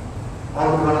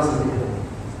 All the corners will be hidden.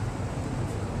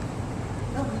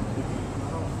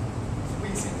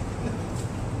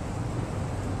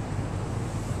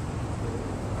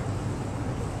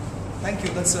 Thank you,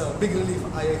 that's a big relief.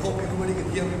 I hope everybody can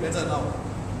hear me better now.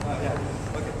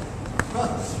 Okay.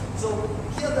 So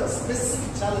here the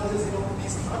specific challenges,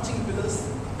 these arching pillars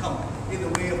come in the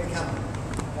way of the camera.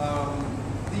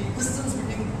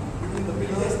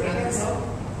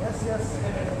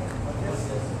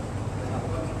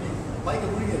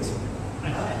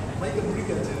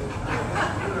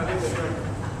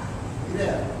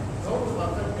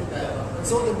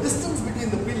 So the distance between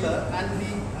the pillar and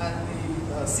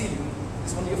the ceiling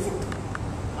is only a foot.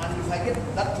 And if I get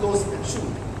that close and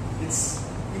shoot, it's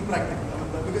impractical.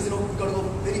 Because you've got to go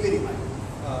very, very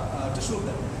high to shoot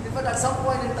them. In fact, at some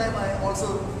point in time, I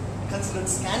also considered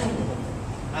scanning them.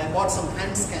 I bought some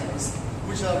hand scanners,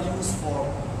 which are used for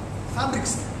fabric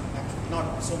scanning, actually,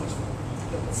 not so much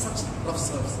for such rough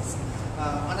surfaces.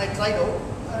 And I tried out,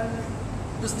 and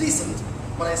it was decent,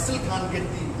 but I still can't get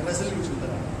the resolution that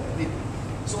I need.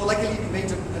 So luckily, we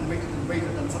waited and waited and waited,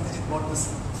 and Satyajit bought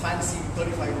this fancy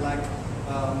 35 lakh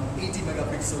 80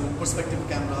 megapixel perspective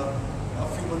camera a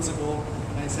few months ago,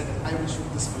 and I said, I will shoot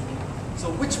this film. So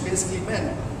which basically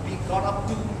meant we got up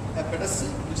to a pedestal,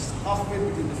 which is halfway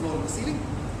between the floor and the ceiling,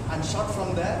 and shot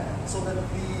from there so that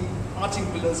the arching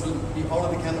pillars will be out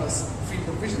of the camera's field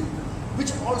of vision,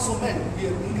 which also meant we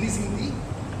are increasing the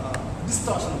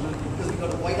distortion a little bit because we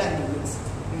got a wide angle lens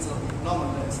instead of the normal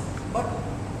lens. But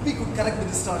we could correct the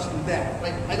distortion there,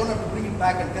 right? I don't have to bring it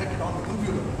back and correct it on the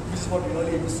computer, which is what we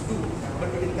earlier used to do.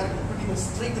 But we can correct it pretty much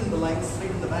straighten the lines,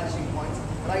 straighten the vanishing points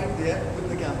right there with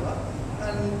the camera,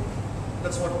 and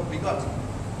that's what we got.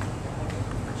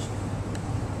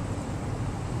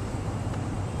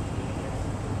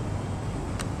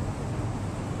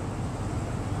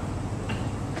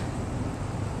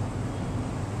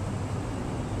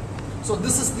 So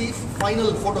this is the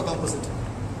final photo composite.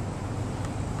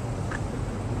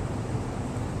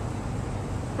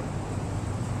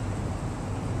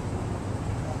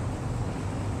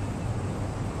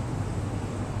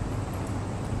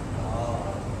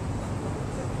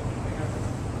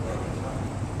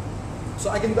 So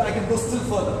I can go still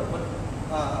further, but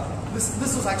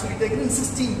this was actually taken in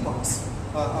 16 parts.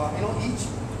 Each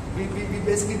we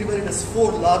basically divided as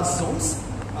 4 large zones,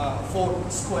 4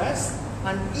 squares.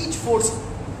 And each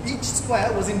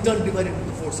square was in turn divided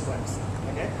into 4 squares.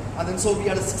 Okay, and then so we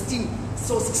had a 16.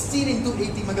 So 16 into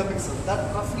 80 megapixels.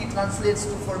 That roughly translates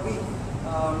to for me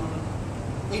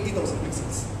 80,000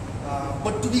 pixels.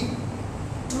 But to be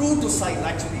true to size,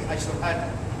 actually, I should have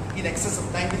had in excess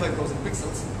of 95,000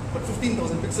 pixels. But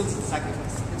 15,000 pixels is a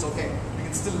sacrifice. It's okay. We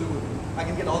can still do it. I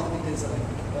can get all the details that I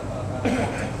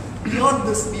want. Beyond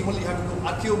this, we only have to do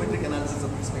archaeometric analysis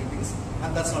of these paintings,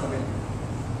 and that's not available.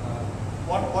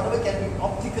 Whatever can be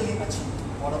optically achieved,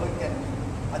 whatever can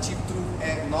be achieved through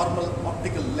a normal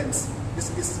optical lens, it's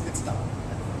done.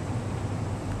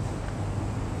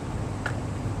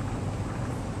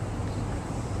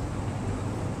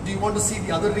 Do you want to see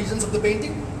the other regions of the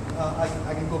painting?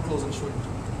 I can go close and show it.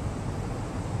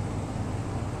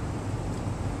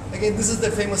 Again, this is the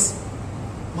famous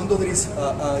Mandodari's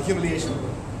humiliation.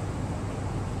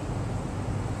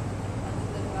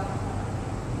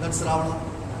 That's Ravana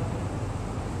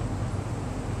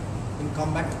in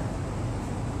combat.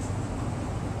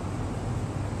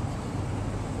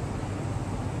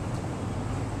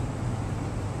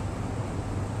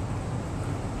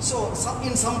 So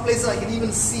in some places I can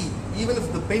even see, even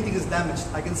if the painting is damaged,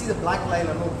 I can see the black line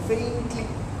alone. Faintly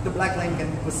the black line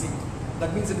can be perceived.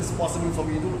 That means it is possible for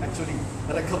me to actually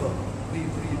recover the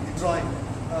drawing.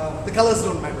 The colors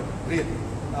don't matter, really,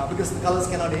 because the colors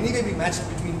cannot anyway be matched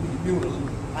between the mural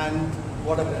and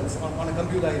whatever else. On a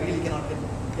computer, I really cannot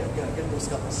get those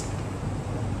colors.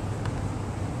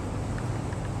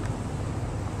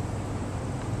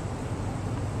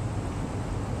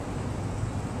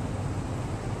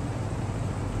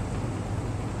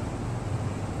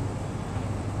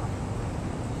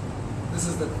 This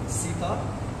is the Sita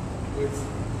with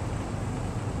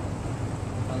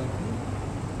Kalamkari.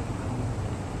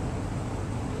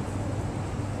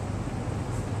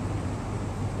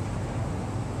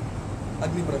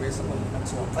 Agni Pravesam and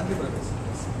so on. Agni Pravesam.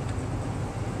 Yes.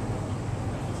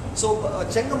 So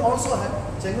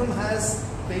Chengam has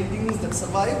paintings that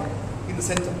survive in the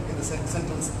center, in the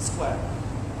central square.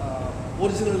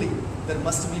 Originally, there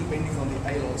must have been paintings on the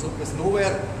aisle also, because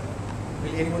nowhere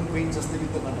will anyone paint just the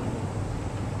Yuddha.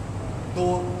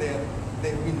 Though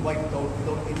they've been wiped out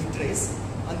without any trace,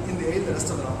 and in the aisle the rest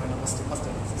of the Ramayana must have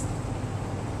existed.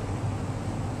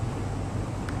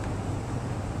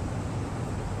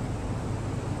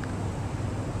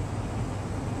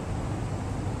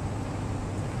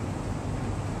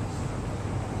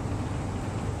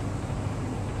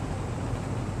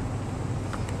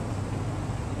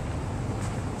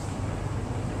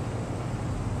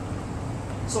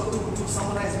 So to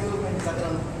summarize, mural paintings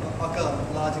occur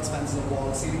large expanses of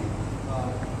wall ceiling.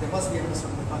 There must be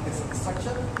understood in the context of the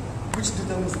structure, which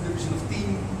determines the division of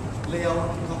theme,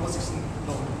 layout, composition,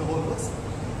 the whole works.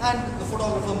 And the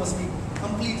photographer must be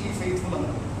completely faithful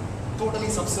and totally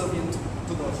subservient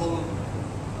to the whole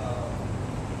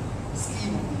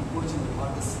scheme of the original art.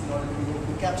 this in order to be able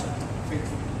to capture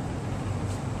faithfully.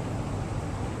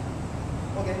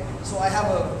 Okay, so I have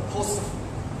a host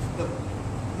of the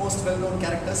most well-known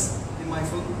characters in my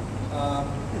film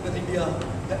that India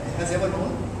has ever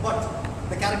known, but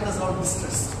the characters are all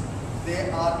distressed. They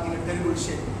are in a terrible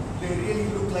shape. They really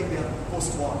look like they are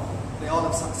post-war. They all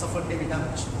have suffered heavy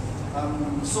damage.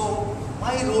 So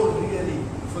my role really in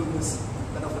the film is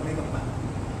that of the makeup man.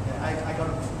 I got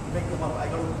to make them up. I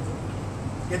got to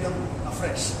get them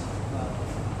afresh.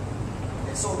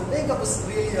 Okay, so the makeup is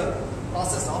really a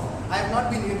process of. I have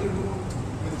not been able to do it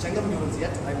with Changam murals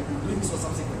yet. I will be doing so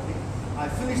subsequently. I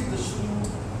finished the shoot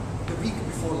the week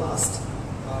before last,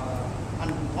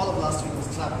 and all of last week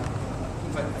was traveling.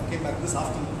 In fact, I came back this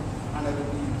afternoon, and I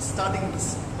will be starting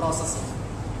this process of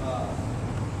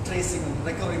tracing and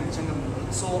recovering the Changam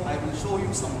mural. So I will show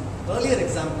you some earlier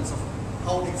examples of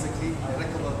how exactly I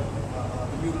recover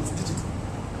the murals digitally.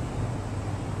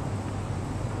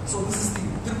 So this is the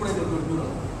Tirupudi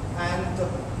mural, and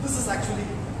this is actually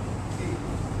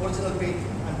the original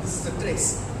painting, and this is a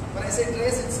trace. When I say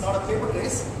trace, it's not a paper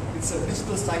trace, it's a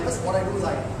digital stylus. What I do is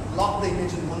I lock the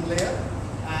image in one layer,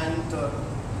 and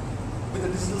with a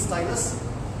digital stylus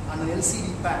and an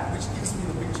LCD pad which gives me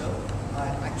the picture, I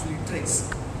actually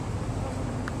trace.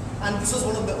 And this was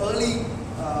one of the early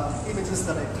images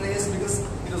that I traced because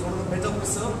it was one of the better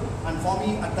preserved, and for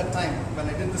me at that time, when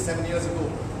I did this 7 years ago,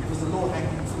 it was a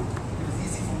low-hanging fruit. It was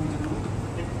easy for me to do.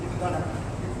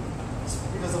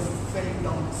 It was a fairly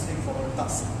down straightforward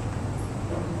task.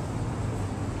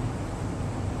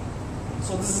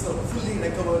 So this is the fully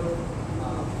recovered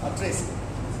trace.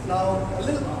 Now a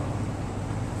little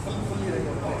fully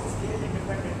recovered trace. Scale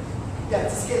independent. Yeah,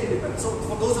 it's scale independent. So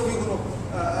for those of you who know,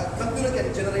 a computer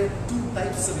can generate two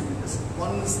types of images.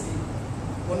 One is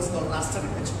called raster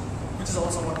image, which is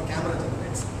also what the camera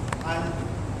generates. And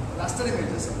raster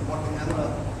images, what the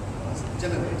camera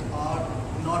generate, are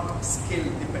not scale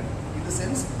dependent. In the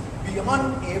sense,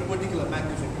 beyond a particular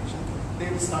magnification, they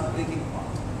will start breaking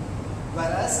apart.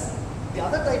 Whereas the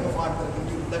other type of art that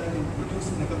you can produce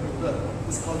in a computer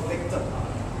is called vector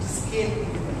art, which is scale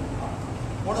independent art.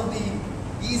 One of the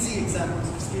easy examples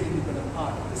of scale independent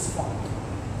art is font.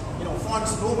 You know,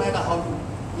 fonts, no matter how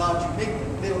large you make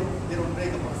them, they don't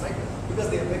break apart, right? Because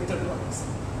they are vector drawings.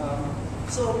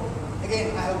 So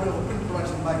again, I have a bit of a print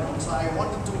production background, so I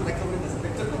wanted to recover it as a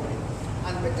vector drawing.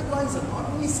 And vector drawings are not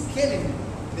only scale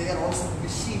independent, they are also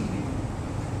machine independent.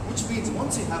 Which means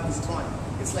once you have this drawing,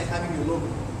 it's like having your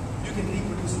logo. You can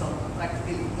reproduce it on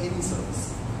practically any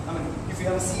surface. I mean, if you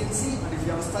have a CNC and if you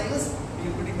have a stylus, you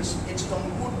can pretty much etch it on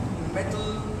wood,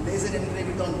 metal, laser engrave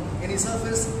it on any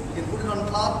surface. You can put it on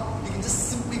cloth. You can just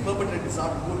simply perpetrate this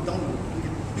art and go downward.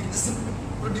 You can just simply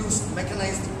produce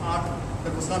mechanized art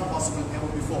that was not possible ever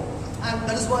before. And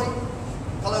that is why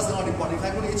colors are not important. If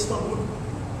I'm going to etch it on wood,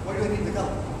 why do I need the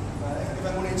color? If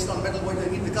I'm going to etch it on metal, why do I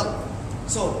need the color?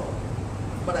 So,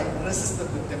 but I resisted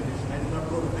the temptation. I did not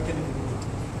go the mechanical route.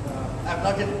 I have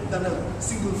not yet done a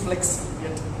single flex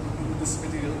yet with this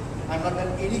material. I have not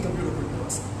done any computer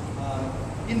printers.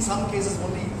 In some cases,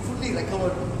 only fully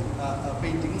recovered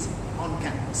paintings on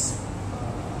canvas,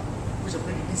 which are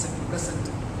pretty decently present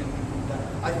in that.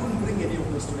 I couldn't bring any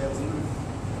of those today. I was a little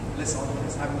less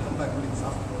organized. I will come back to this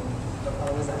afternoon.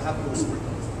 Otherwise, I have those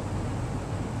printers.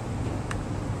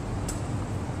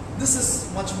 This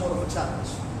is much more of a challenge.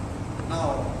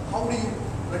 Now, how do you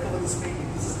recover this painting?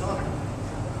 This is gone.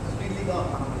 Completely gone.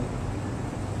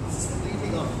 This is completely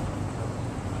gone.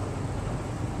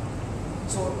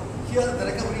 So here the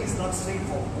recovery is not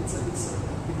straightforward. It's a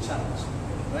big challenge,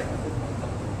 right?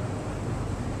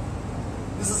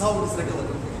 This is how it is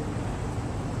recovered.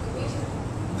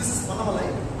 This is Manamalai.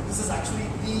 This is actually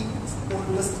the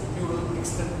oldest mural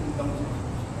extant in Tamil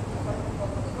Nadu.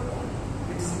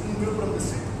 It is in Virupuram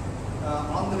district,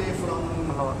 on the way from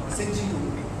Senji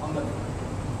on the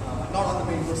not on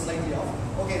the main road, slightly off.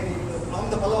 Okay, on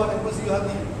the Pallava temples you have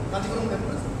the Kanchipuram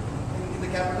temples in the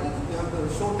capital. You have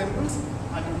the shore temples,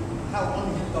 and you have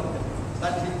one hilltop temple.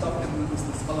 That hilltop temple is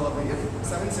this Pallava period,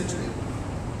 7th century.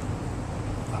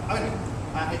 I mean,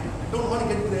 I don't want to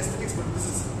get into the aesthetics, but this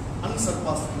is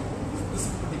unsurpassed. This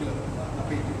particular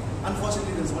painting.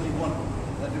 Unfortunately, there is only one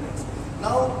that remains.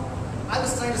 Now, I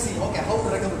was trying to see, okay, how to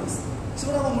recover this.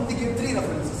 Sivarama gave 3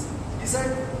 references. He said,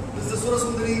 this is the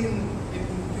Surasundari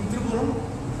in Tripura,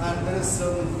 and there is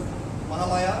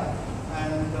Mahamaya,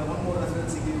 and one more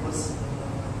reference he gave was,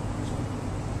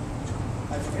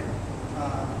 I forget.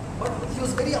 But he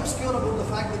was very obscure about the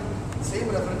fact that the same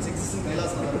reference exists in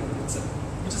Kailas Nagara itself,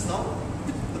 which is now,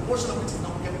 the portion of which is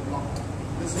now kept blocked.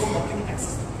 There is no public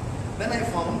access. Then I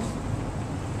found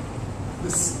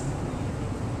this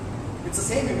It's the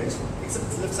same image, except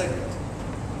it's left side right.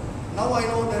 Now I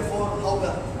know, therefore, how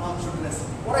the arm should rest.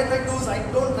 What I try to do is, I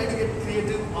don't try to get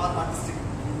creative or artistic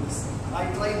in this.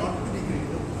 I try not to be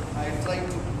creative. I try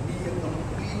to be a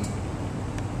complete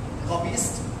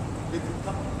copyist with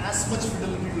as much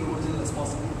fidelity to the original as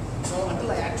possible. So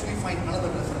until I actually find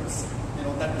another reference,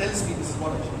 that tells me this is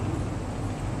what I should do.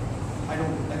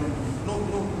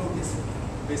 No guess,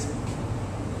 basically.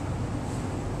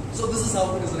 So this is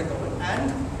how it is recovered.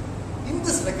 And in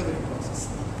this recovery process,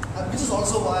 which is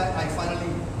also why I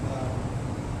finally,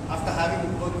 after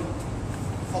having worked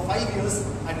for 5 years,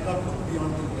 I did not look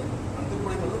beyond Tirupati. And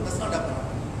Tirupati does not happen.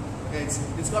 Okay,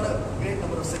 it's got a great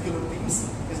number of secular themes.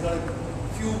 It's got a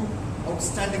few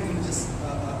outstanding religious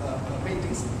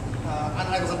paintings, and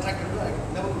I was attracted to it.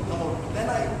 I never could come out. Then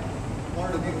I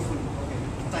wanted to make a film. Okay,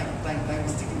 time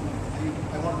is ticking.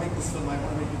 I want to make this film. I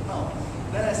want to make it now.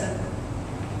 Then I said,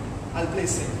 I'll play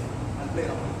safe. I'll play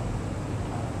around.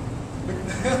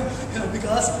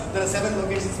 Because there are 7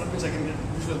 locations from which I can get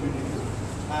visual material,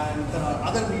 and there are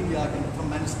other media from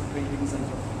manuscript paintings and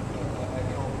from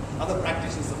other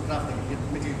practitioners of craft I can get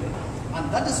material,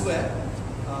 and that is where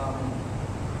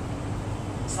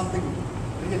something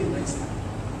really nice happened.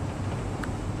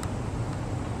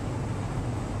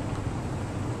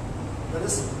 That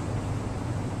is,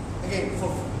 again,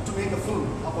 to make a film,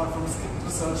 apart from script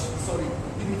research,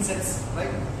 you need sets, right?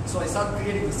 So I start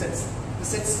creating the sets. The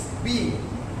sets being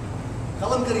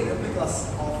Kalamkari replicas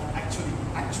of actual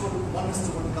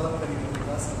 1:1 Kalamkari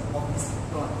replicas of these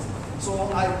drawings. So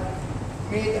I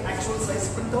made actual size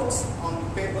printouts on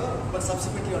paper, but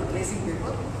subsequently on tracing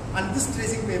paper. And this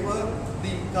tracing paper,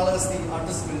 the colors the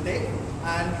artist will take,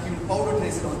 and he will powder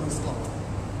trace it on this cloth.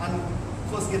 And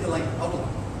first get the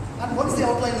outline. And once the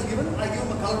outline is given, I give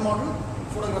him a color model,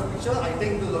 photograph picture, I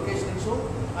take the location and show,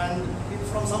 and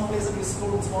from some places we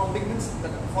stored small pigments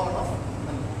that have fallen off,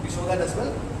 and we show that as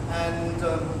well. And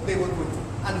they work with,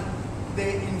 and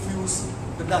they infuse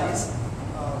the dyes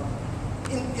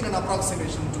in an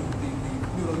approximation to the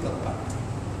mural color palette.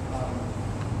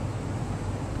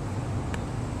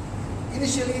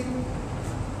 Initially,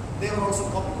 they were also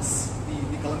copies.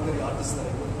 The Kalamkari artists that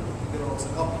I worked with, they were also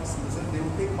copies. In the sense, they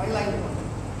would take my line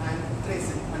and trace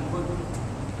it and work with it.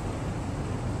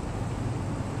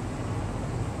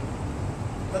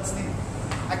 That's the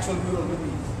actual mural with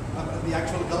me. The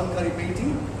actual Kalamkari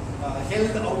painting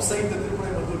held outside the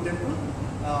Tirupati temple,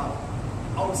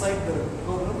 outside the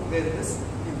Gopuram, where it is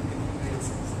in real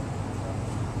sense.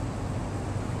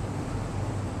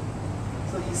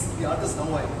 So he's the artist now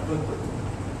I work with.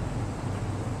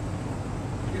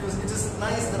 It is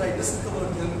nice that I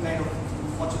discovered him kind of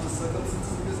fortuitous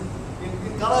circumstances, because in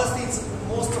Kalamkari,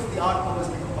 most of the art now has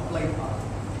become applied art.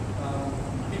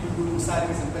 People do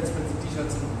saris and bedspreads and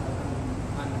t-shirts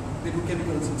and they do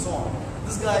chemicals and so on.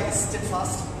 This guy is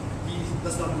steadfast. He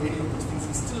does not do any of those things.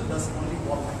 He still does only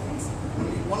wall paintings,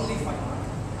 only fine art,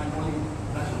 and only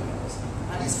natural colors.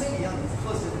 And he's fairly young. He's the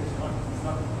first generation artist. He's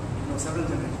not, several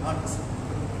generation artists.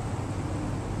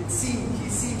 He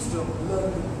seems to have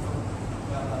learned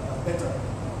better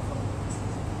from this.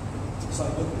 So I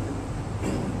look at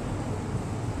it.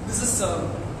 This is a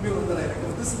mural that I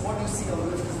recommend. This is what you see on the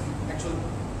left is the actual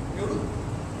mural.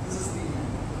 This is the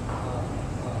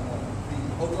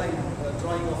outline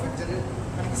drawing of it,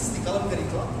 and this is the Kalamkari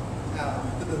cloth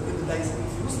with the dyes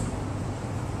infused,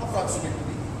 approximate to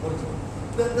the original.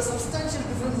 The substantial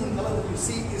difference in color that you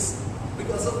see is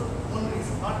because of one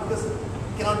reason, not because you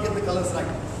cannot get the colors right.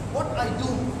 What I do,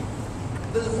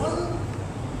 there is one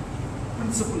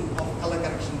principle of color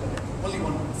correction that I do, only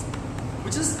one principle,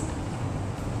 which is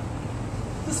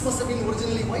this must have been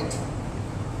originally white.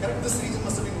 Correct? This region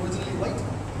must have been originally white.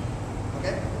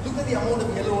 Okay? Look at the amount of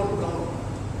yellow and brown.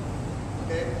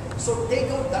 Okay? So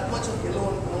take out that much of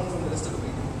yellow and brown from the rest of the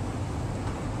painting.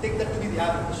 Take that to be the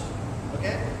average.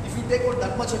 Okay? If you take out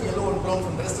that much of yellow and brown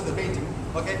from the rest of the painting,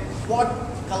 okay, what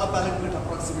color palette will it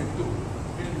approximate to?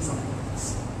 It will be something like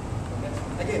this. Okay?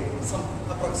 Again, some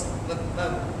approximate.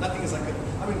 Nothing is accurate.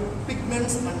 I mean,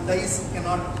 pigments and dyes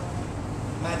cannot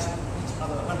match each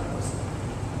other 100%.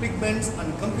 Pigments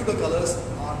and computer colors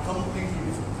are completely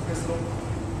different. Because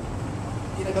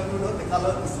in a computer, the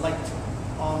color is light.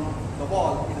 On the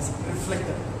wall, it is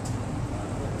reflected.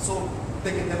 So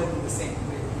they can never be the same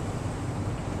way.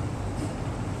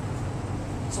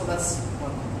 So that's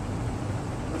one.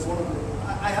 That's one of the.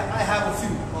 I have a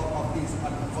few of these,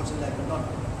 but unfortunately I cannot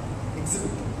exhibit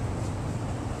them.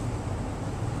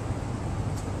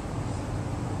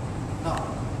 Now,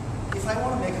 if I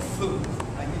want to make a film,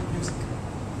 I need music.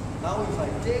 Now, if I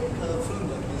take a film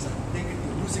like this and take it to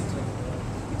music director,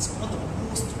 it it's one of the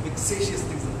most vexatious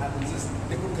things that happens is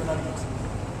they put Carnatic music.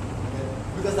 Okay?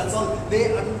 Because that's all,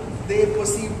 they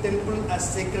perceive temple as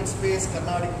sacred space,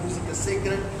 Carnatic music as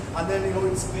sacred, and then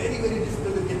it's very, very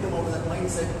difficult to get them out of that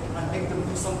mindset and make them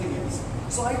do something else.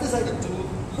 So I decided to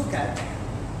look at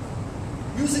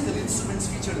musical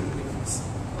instruments featured in the paintings.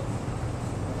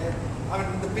 Okay? I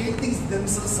mean, the paintings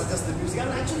themselves suggest the music, and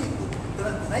actually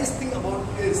the nice thing about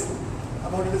it is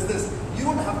this: you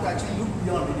don't have to actually look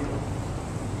beyond it.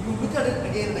 You look at it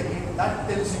again and again. That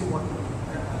tells you what to do.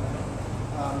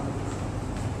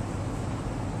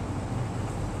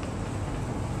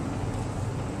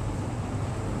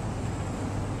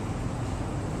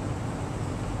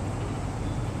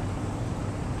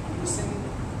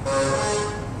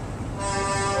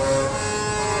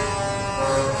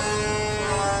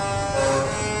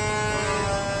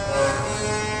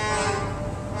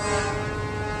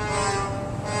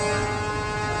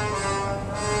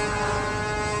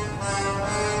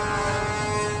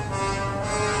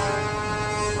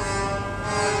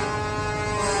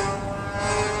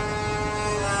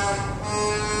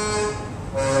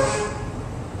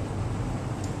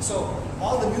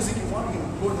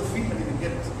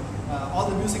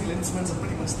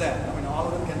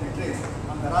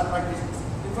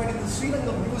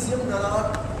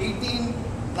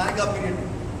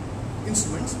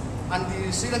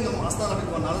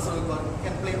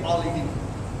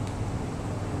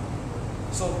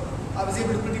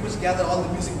 Gather all the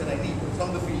music that I need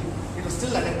from the field. It was still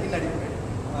inadequate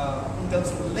in terms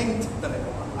of the length that I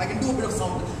want. I can do a bit of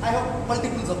sound. I have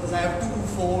multiples of this. I have 2,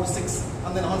 4, 6,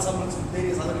 and then ensembles with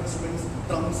various other instruments,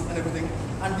 drums, and everything.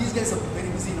 And these guys are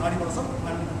very busy in Adimasam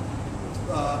and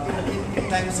in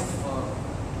times of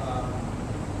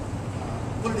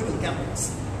political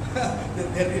campaigns.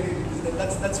 they're really busy.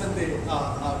 That's when they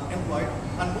are employed,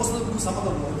 and most of them do some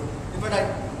other work. In fact, I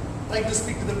tried to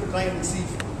speak to them to try and see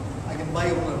if I can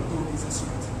buy one or two of these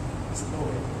instruments. I said, no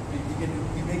way.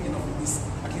 We make enough of this,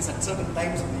 at least at certain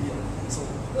times of the year. So,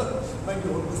 mind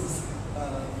your own business.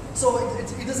 So, it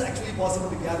is actually possible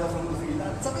to gather from the field.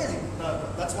 And it's amazing.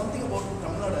 That's one thing about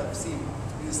Tamil Nadu I've seen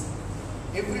is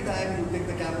every time you take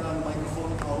the camera and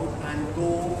microphone out and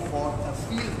go for a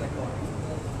field recording,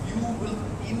 you will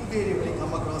invariably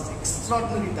come across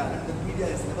extraordinary talent that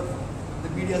media has never found. The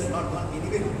media has not gone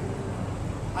anywhere.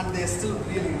 And they're still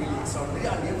really, really extraordinary.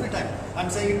 And every time, I'm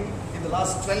saying in the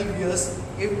last 12 years,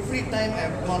 every time I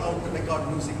have gone out to record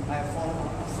music, I have found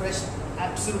fresh,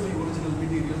 absolutely original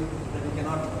material that you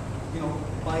cannot,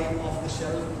 buy off the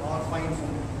shelf or find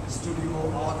from studio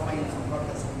or find from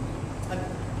broadcasting.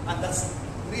 And that's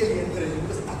really encouraging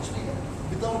because actually,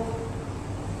 without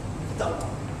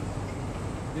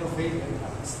failure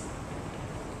happens.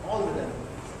 All the time.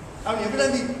 I mean, every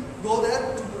time we go there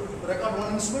to record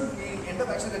one instrument, we end up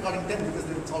actually recording 10 because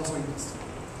it's also interesting.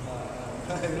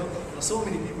 There are so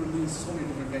many people doing so many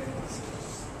different kinds of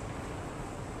things.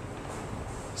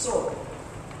 So,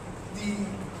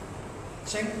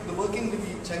 the working with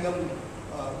the Chengam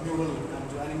mural and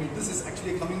to animate, this is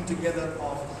actually coming together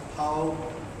of how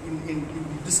in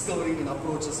discovering in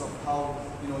approaches of how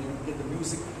you can get the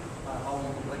music, how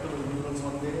you can record the murals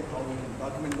one way, how you can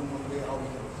document them one way, how you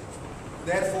can.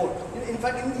 Therefore, in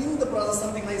fact, in the process,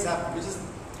 something nice happened, which is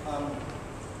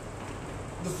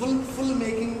the full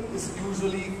making is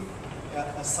usually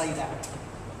a side act.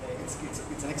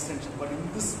 It's an extension, but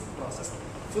in this process,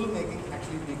 filmmaking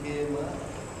actually became a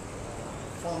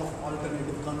form of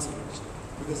alternative conservation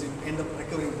because you end up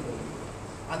recovering the movie,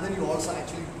 and then you also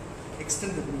actually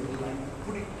extend the mural and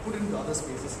put it into other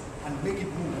spaces and make it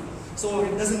move. So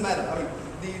it doesn't matter.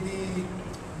 I mean,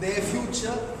 their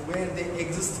future where they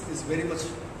exist is very much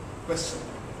questioned.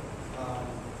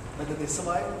 Whether they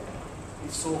survive,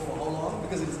 if so, for how long?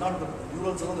 Because it is not the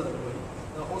murals alone that are going.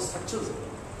 There are whole structures.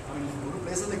 I mean, if you go to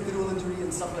places like Tiruvallanturi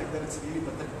and stuff like that, it's really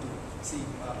pathetic to see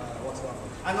what's going on.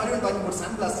 I'm not even talking about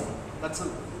sandblasting. That's a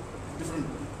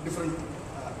different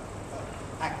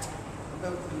act.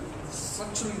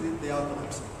 Structurally, they are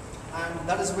collapsing. And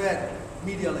that is where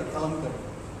media like Kalamkari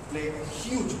play a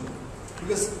huge role.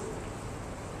 Because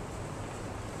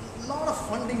a lot of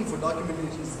funding for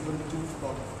documentation is given to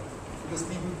photography. Because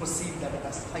people perceive that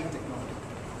as high technology.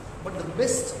 But the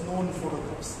best known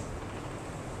photographs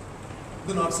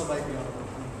do not survive beyond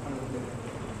 100 million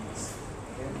years.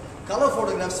 Okay? Color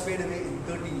photographs fade away in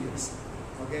 30 years.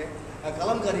 Okay? A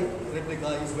Kalamkari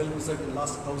replica is well preserved in the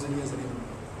last 1,000 years or even more.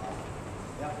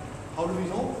 Yeah? How do we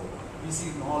know? We see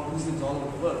in all museums all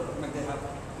over the world when they have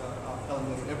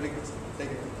Kalamkari replicas. Take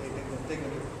a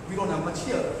look. We don't have much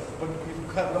here, but if you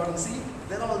have gone and see,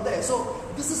 they're all there. So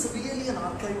this is really an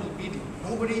archival medium.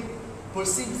 Nobody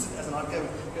perceives it as an archive.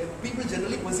 People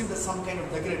generally perceive it as some kind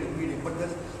of decorative medium, but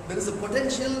there is a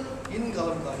potential in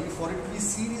Kalamkari for it to be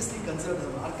seriously considered as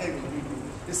an archival medium.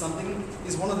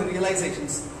 Is one of the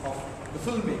realizations of the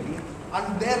filmmaking,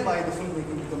 and thereby the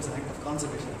filmmaking becomes an act of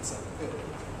conservation itself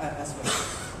as well.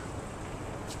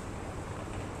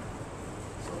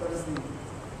 So that is the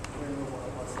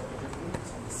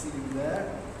ceiling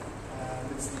there,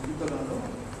 and it's the Yuddhagandam.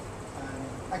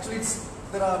 And actually,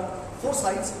 there are 4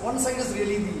 sides. One side is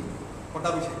really the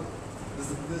Pattabhishekam.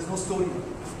 There is no story,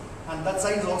 and that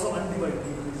side is also undivided.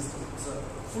 It's a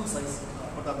full-size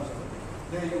Pattabhishekam.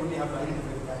 There you only have to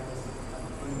identify the characters and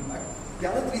bring them back. The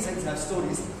other 3 sides have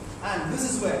stories, and this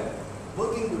is where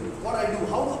working with what I do.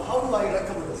 How do I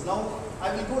recover this? Now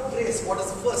I will go trace what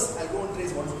is first. I'll go and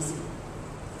trace what is visible.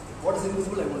 What is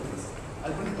invisible, I won't trace.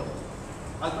 I'll bring it out.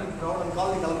 I'll bring it around and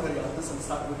call the Kalamkari artists and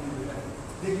start working with them.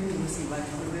 They give me the missing lines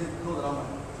because they know the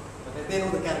Ramayana. Okay? They know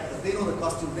the character, they know the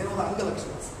costume, they know the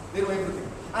Angalakshanas, they know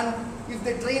everything. And if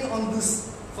they train on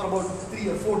this for about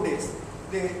 3 or 4 days,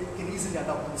 they can easily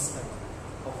adopt this type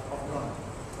of drawing.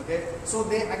 Okay? So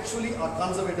they actually are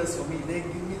conservators for me. They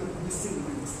give me the missing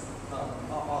links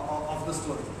of the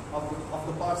story, of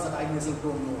the parts that I myself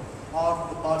don't know, or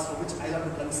the parts for which I have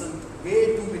to consult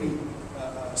way too many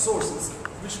sources,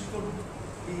 which could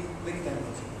be very time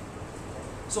consuming.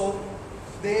 So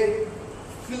they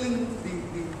fill in the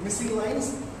missing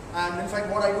lines, and in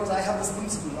fact what I do is I have this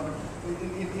principle.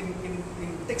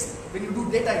 In text, when you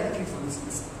do data entry, for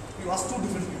instance, you ask 2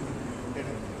 different people to do data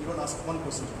entry. You don't ask 1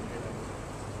 person to do data entry.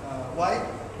 Why?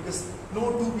 Because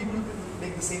no 2 people will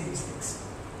make the same mistakes.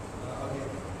 Okay.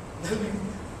 There will be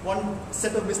one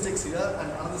set of mistakes here and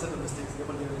another set of mistakes here,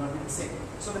 but they will not be the same.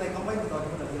 So when I combine the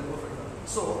document, I get a perfect document.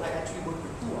 So I actually work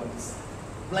with 2 artists,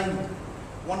 blind.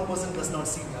 1 person does not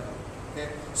see the other.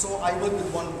 Okay. So I work with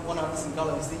one artist in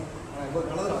Kalamkari, and I work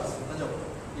with another artist in Nayak,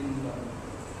 in Nayak.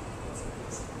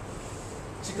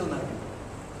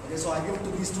 Okay. So I give it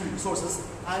to these 2 sources,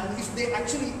 and if they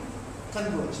actually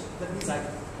converge, that means I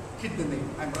hit the name.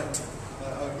 I'm right.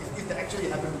 If they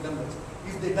actually happen to converge,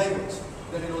 if they diverge,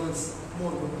 then there's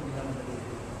more work to be done in the day.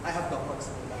 I have to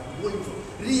approximate that. I'm going for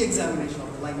re-examination of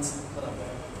the lines that are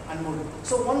there and more.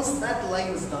 So once that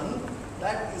line is done,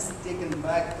 that is taken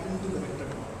back into the vector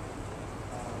drawing.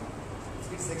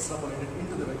 It's extrapolated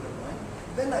into the vector drawing.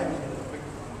 Then I will get a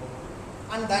vector drawing,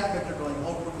 and that vector drawing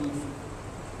output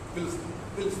will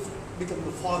become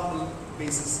the formal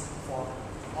basis for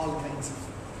all kinds of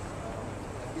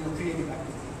creative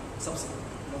activity subsequently.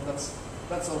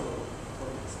 That's all.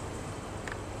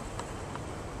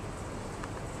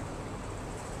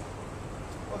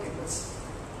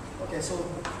 Okay, so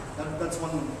that's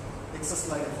one extra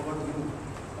slide I forgot to do.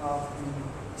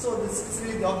 So it's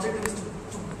really the objective is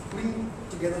to bring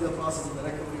together the process of the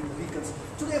recovery, the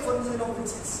reconstruction. Today, for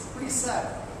instance, it's pretty sad.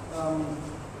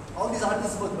 All these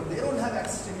artists work, but they don't have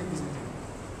access to any of this material.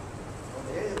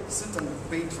 They sit and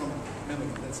paint from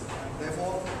memory. That's it. And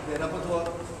therefore, their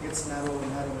repertoire gets narrow and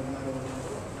narrow and narrow and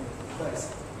narrow. Guys,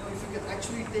 if you can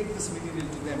actually take this material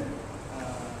to them,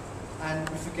 and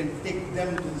if you can take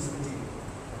them to this material,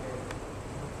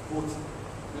 both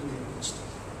will be enriched.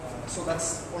 So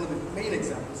that's one of the main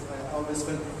examples. I always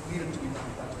felt needed to be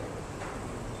done that way.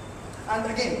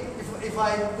 And again, if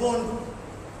I go and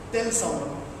tell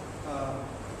someone,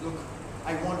 look,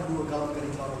 I want to do a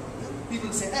Kalamkari cloud,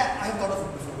 people say, I have thought of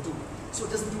it before too. So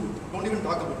just do it. Don't even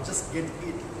talk about it. Just get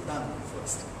it done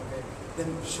first. Okay?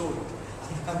 Then show it.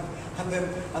 and then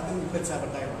let's have a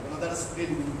time. That is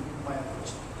really my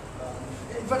approach.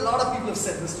 In fact, a lot of people have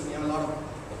said this to me.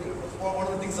 One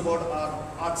of the things about our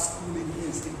art schooling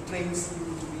is it trains you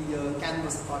to be a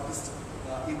canvas artist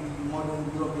in the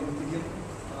modern European idiom,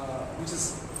 which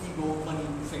is ego, money,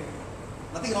 fame.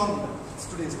 Nothing wrong with that. It's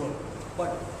today's world.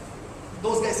 But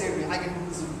those guys say to me, I can do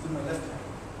this with my left hand.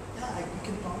 Yeah, you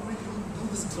can probably do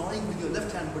this drawing with your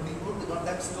left hand, but do you know the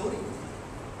goddamn story?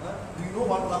 Do you know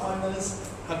what Ramayana is?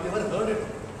 Have you ever heard it?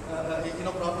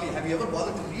 Properly. Have you ever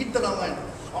bothered to read the Ramayana?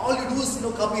 All you do is,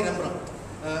 copy Rembrandt.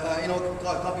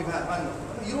 Copy Van.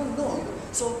 You don't know.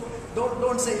 So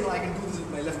don't say, I can do this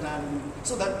with my left hand.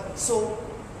 So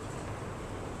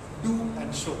do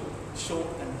and show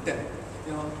and tell.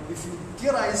 If you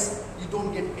theorize, you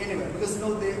don't get anywhere because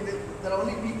there are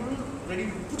only people ready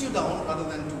to put you down rather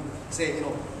than to say,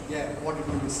 yeah, what you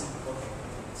do is okay.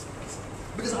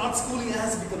 Because art schooling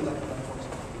has become like that,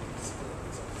 unfortunately.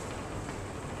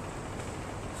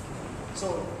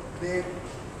 So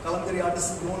Kalamkari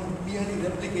artists don't merely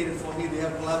replicate it for me, they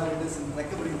have collaborators in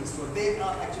recovering this story. They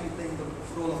are actually playing the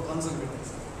role of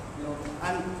conservators.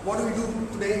 And what do we do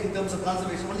today in terms of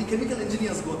conservation? Only chemical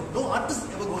engineers go there. No artist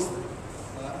ever goes there.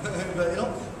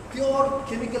 pure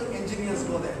chemical engineers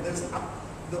go there.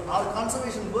 Our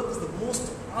conservation work is the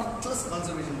most artless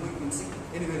conservation work you can see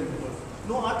anywhere in the world.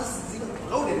 No artist is even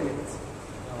allowed anywhere else.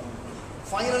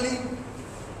 Finally,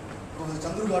 Professor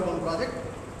Chandru got one project,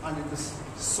 and it was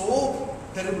so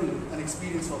terrible an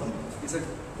experience for them. He said,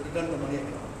 return the money I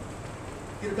cannot.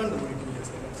 He returned the money 2 years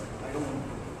later. I don't want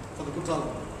it for the Kutal.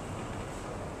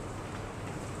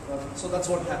 So that's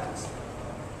what happens.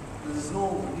 There is no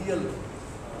real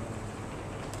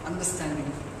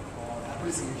understanding or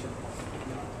appreciation of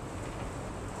the art.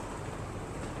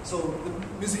 So the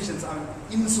musicians,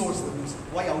 insource the music.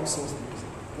 Why outsource the music?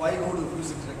 Why go to the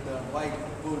music director? Why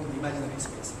go to the imaginary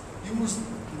space? Use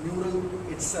the mural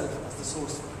itself as the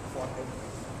source for everything.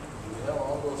 We have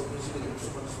all those musical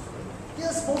instruments.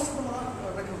 Yes, most of them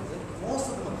are recognized. Most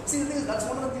of them are. See, the thing is, that's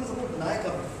one of the things about the Nayak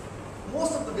period.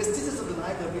 Most of the vestiges of the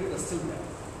Nayak period are still there.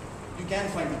 You can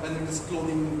find it, whether it is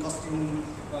clothing, costume,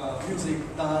 music,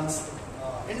 dance,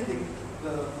 anything.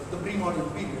 The pre-modern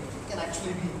period can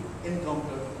actually be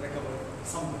encountered, recovered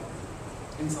somewhere,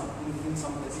 in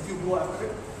some place. If you go after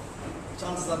it,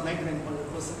 chances are 99%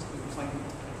 you will find it.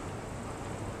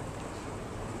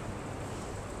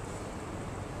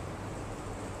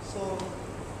 So,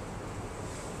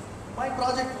 my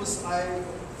project was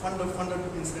funded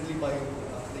incidentally by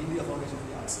the India Foundation for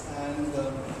the Arts, and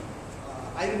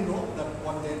I didn't know that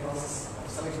what their process of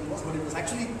selection was, but it was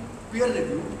actually peer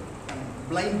reviewed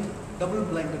and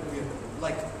double-blinded peer review,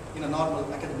 like in a normal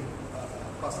academic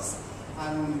process.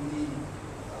 And the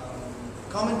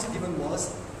comment given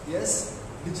was, yes,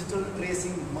 digital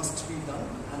tracing must be done,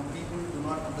 and people do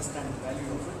not understand the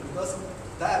value of it, because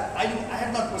that I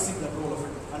had not perceived that role of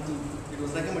it until it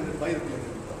was recommended by the peer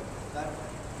reviewer, that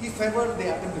if ever they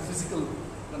attempt a physical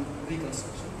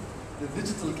reconstruction, the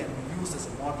digital can be used as a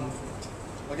model for it.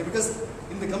 Okay, because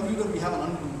in the computer we have an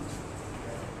undo.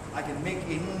 I can make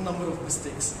a number of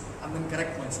mistakes and then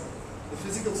correct myself. The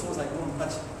physical source I don't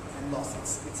touch and lost.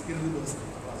 It's irreversible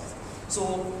process.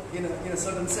 So in a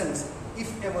certain sense,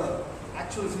 if ever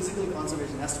actual physical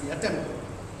conservation has to be attempted,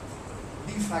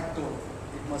 de facto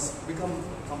it must become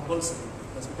compulsory,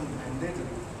 it must become mandatory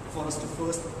for us to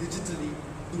first digitally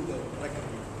do the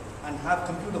recovery and have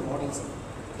computer models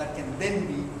that can then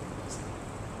be.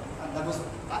 And that was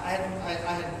I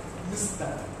had missed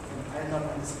that. I had not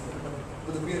anticipated,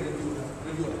 but the peer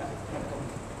reviewer had come.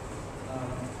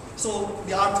 So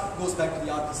the art goes back to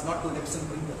the artist, not to an Epson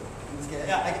printer. In this case,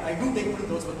 yeah, I do take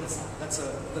printers, but that's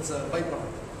a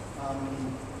byproduct.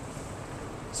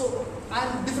 So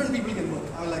and different people can work.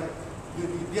 I mean, like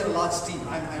we are a large team.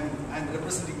 I'm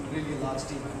representing really a large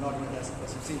team. I'm not even as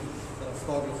you've seen. There are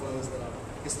photographers, there are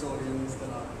historians, there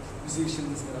are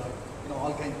musicians, there are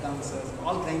all kinds of dancers,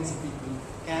 all kinds of people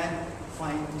can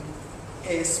find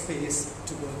a space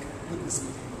to work with this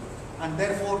material, and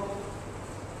therefore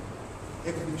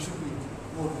everything should be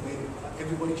more varied.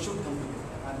 Everybody should come together,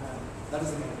 and that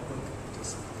is the kind of work it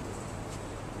is.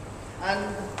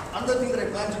 And another thing that I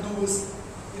plan to do is,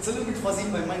 it's a little bit fuzzy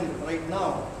in my mind right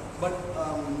now, but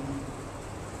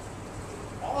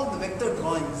all the vector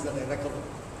drawings that I recover,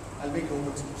 I'll make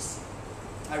open source.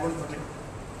 I will protect them.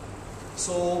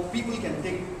 So people can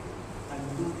take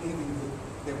and do anything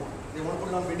they want. They want to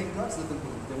put it on wedding cards, let them do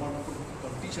it. They want to put it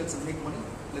on t-shirts and make money,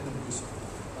 let them do so.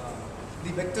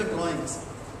 The vector drawings,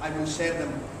 I will share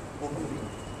them openly.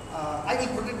 I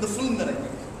will protect the film that I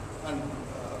make, and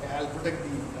I'll protect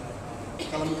the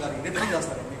Kalamkari replicas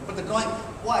that I make. But the drawing,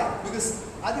 why? Because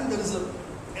I think there is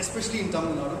especially in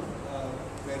Tamil Nadu,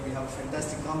 where we have a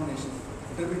fantastic combination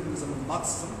of Dravidism and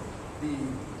Marxism,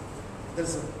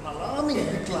 there's an alarming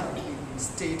decline in the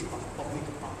state of public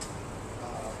art,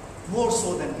 more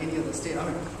so than any other state. I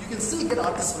mean, you can still get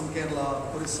artists from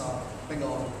Kerala, Orissa,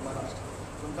 Bengal, Maharashtra.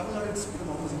 From Tamil Nadu, it's become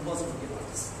almost impossible to get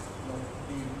artists.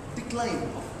 The decline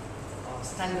of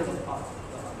standard of art,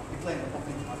 the decline of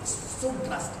public art is so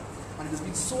drastic, and it has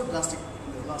been so drastic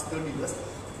in the last 30 years.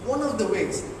 One of the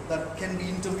ways that can be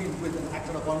intervened with and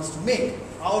acted upon is to make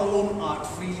our own art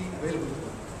freely available to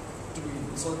them, to be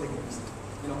so that they can use it.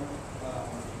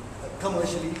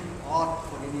 Commercially or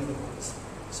for any other purpose.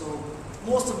 So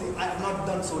most of I have not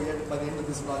done so yet. By the end of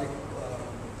this project,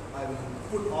 I will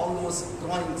put all those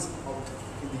drawings out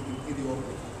in the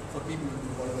open for people to do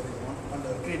whatever they want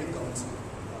under Creative Commons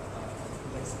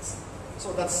license.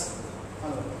 So that's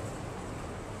another.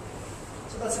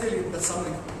 So that's really the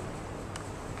summary.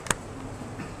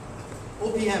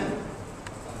 OPM.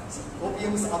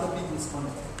 OPM is other people's money.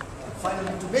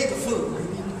 Finally, to make a film, you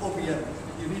need OPM.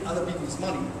 You need other people's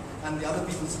money. And the other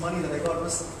people's money that I got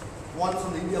was one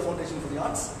from the India Foundation for the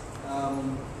Arts.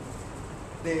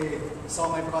 They saw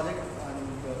my project and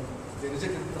They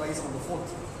rejected thrice on the fourth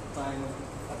time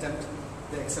attempt.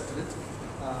 They accepted it.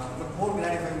 But more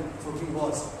gratifying for me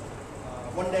was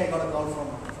one day I got a call from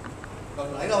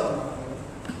Dr. Airavan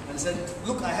and said,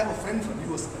 look, I have a friend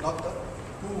from US, a doctor,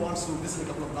 who wants to visit a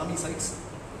couple of Nami sites.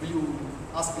 Will you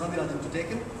ask Gandhirajan to take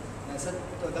him? And I said,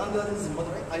 Gandhirajan is in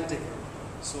Madurai, I'll take him.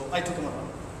 So I took him around.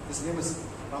 His name is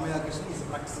Ramayana. He's a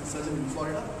practicing surgeon in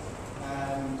Florida.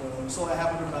 And so I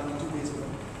happened to travel 2 days with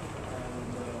him. And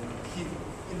he,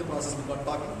 in the process, we got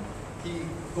talking. He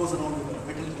goes around with a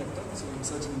metal detector, so he's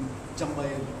searching Jambai,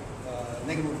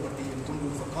 Negamurpatti, and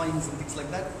Tundur for coins and things like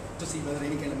that to see whether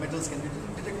any kind of metals can be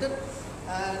detected.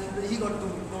 And he got to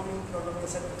know me, got on the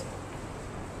set.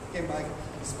 Came back,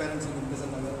 his parents live in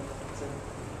Bizanagar, said,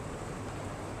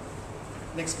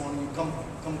 next morning you come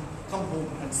home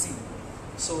and see.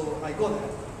 So I go there,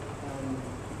 and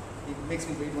he makes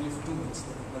me wait only for 2 minutes,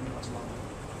 not much longer,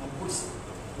 and puts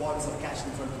wads of cash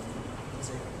in front of me and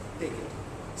say, take it.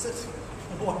 I said,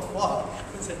 what for?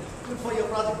 He said, good for your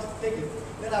project, take it.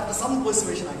 Then after some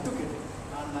persuasion, I took it,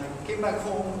 and I came back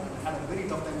home and had a very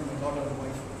tough time with my daughter and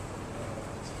wife,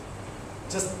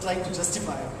 just trying to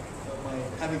justify my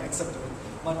having accepted it.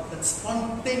 But that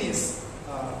spontaneous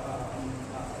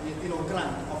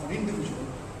grant of an individual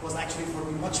was actually for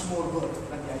me much more worth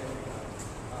than the IIT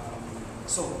grant.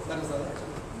 So that is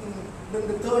then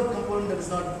the third component that is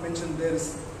not mentioned there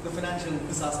is the financial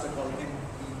disaster called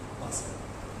Bhaskar.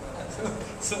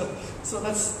 So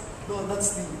that's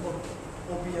the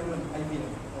OPM and IBM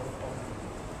of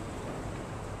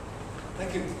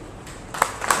thank you.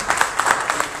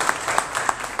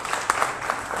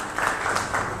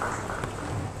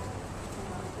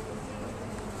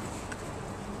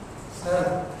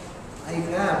 Sir, I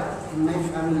have in my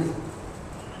family,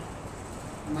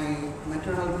 my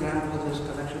maternal grandfather's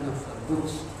collection of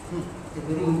books, a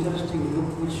very interesting book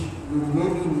which you may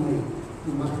be knowing,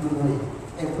 you must be knowing.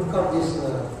 A book of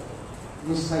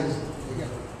this size,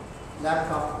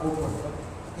 laptop open,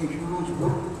 a huge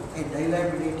book, a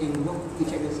dilapidating book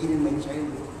which I have seen in my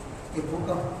childhood, a book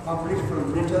published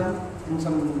from Britain in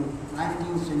some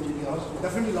 19th century also.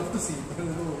 Definitely love to see.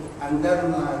 And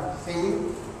then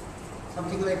saying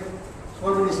something like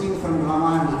so many scenes from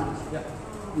Ramayana. Yeah.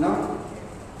 No,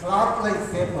 cloth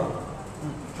like paper,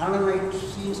 candlelight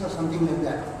scenes or something like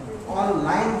that. All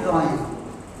line drawing,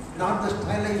 not the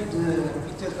stylized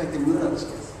pictures like the murals.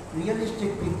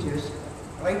 Realistic pictures,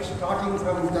 right starting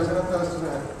from Dasharatha's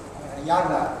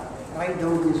Yaga, right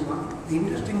down this one. The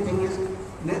interesting thing is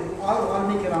all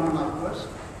Valmiki Ramana of course,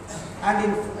 and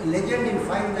in legend in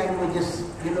 5 languages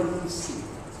below the sea.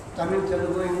 Tamil,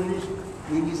 Telugu, English,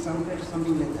 maybe Sanskrit,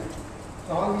 something like that.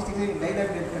 So all these things are in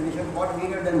dilapidated condition. What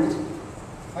we have done is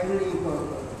finally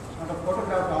sort of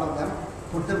photographed all of them,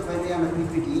 put them finally on a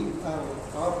PPT,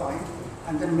 PowerPoint,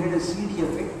 and then made a CD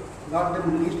of it, got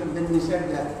them released, and then we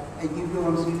said I give you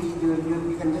one CD,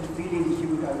 you can just freely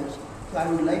distribute others. So I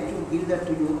would like to give that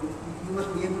to you. You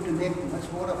must be able to make much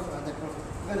more of that.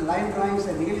 Well, line drawings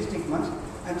are realistic ones,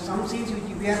 and some scenes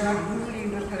which we are not usually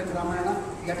interested in Ramayana,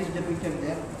 that is depicted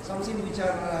there. Some scenes which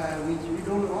we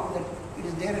don't know that it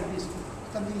is there, at least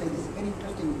something like this. Very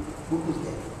interesting book is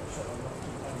there. Sure.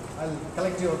 I'll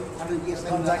collect your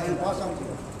contact and pass on to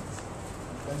you.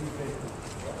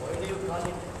 Why do you call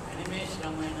it Animesh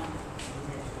Ramayana?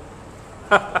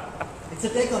 It's a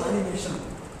take on animation.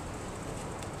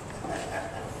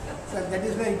 So that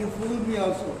is why you fooled me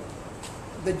also.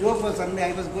 The joke was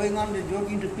Sunday, I was going on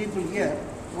joking to people here.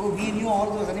 Oh, we knew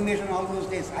all those animation all those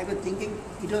days. I was thinking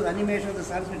it was animation of the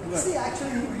Sanskrit word. See,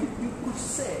 actually, you could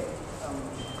say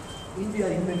India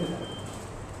invented it.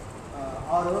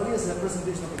 Our earliest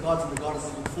representation of the gods and the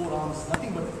goddesses with 4 arms,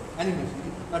 nothing but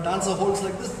animation. A dancer holds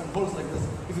like this and holds like this.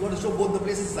 If you want to show both the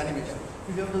places, it's animation.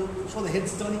 If you have to show the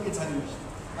heads turning, it's animation.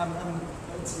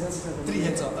 It's 3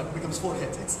 heads up, that becomes 4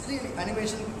 heads. It's really,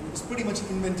 animation is pretty much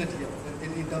invented here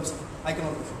in terms of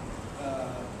iconography.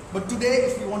 But today,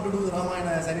 if we want to do the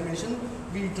Ramayana as animation,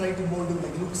 we try to mold him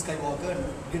like Luke Skywalker and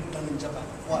get it done in Japan.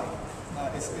 Why?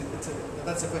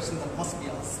 That's a question that must be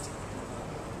asked.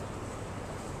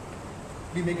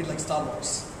 We make it like Star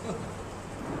Wars.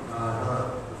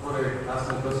 Before I ask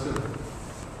the question,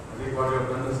 I think what you have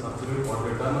done is absolutely, what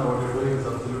you have done or what you are doing is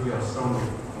absolutely astounding.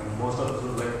 And most of us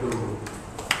would like to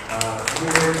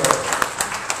emulate or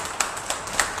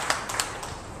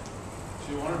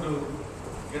she wanted to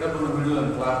get up in the middle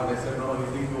and clap, and I said, no, you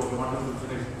think you want to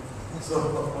finish. So,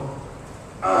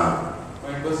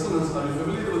 my question is, are you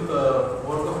familiar with the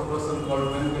work of a person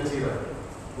called Venkachira,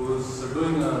 who is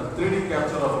doing a 3D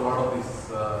capture of a lot of these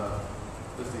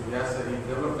Yes, he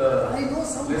developed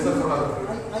laser photography.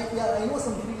 I know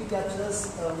some 3D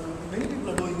captures. Many people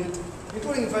are doing it.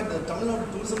 including in fact the Tamil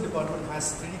Nadu tourism department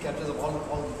has 3D captures of all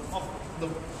of the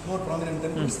more prominent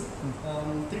temples.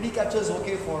 3D capture is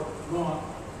okay for. No,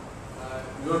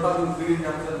 you are talking 3D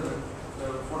capture, the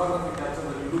photography capture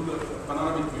that you do the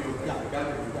panoramic view, right? Yeah. The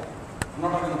gallery view. Yeah. I'm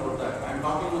not talking about that. I'm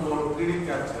talking about 3D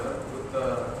capture with the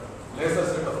laser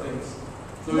set of things.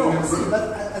 So No, you can see,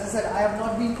 but as I said, I have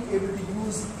not been able to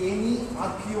use any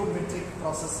archaeometric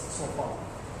process so far.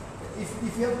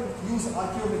 If you have to use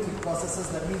archaeometric processes,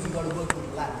 that means you got to work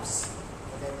with labs.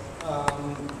 Okay.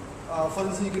 For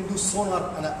instance, you can do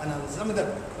sonar analysis. I mean,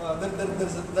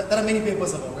 there are many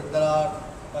papers about it. There are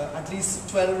at least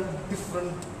 12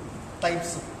 different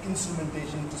types of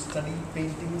instrumentation to study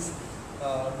paintings,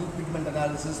 do pigment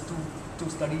analysis, to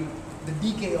study the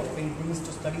decay of paintings,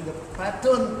 to study the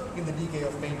pattern in the decay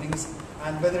of paintings,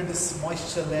 and whether it is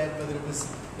moisture led, whether it is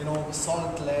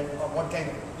salt led, or what kind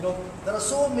of there are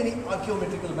so many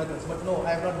archaeometrical methods. But no,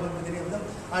 I have not worked with any of them.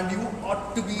 And you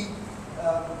ought to be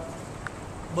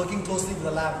working closely with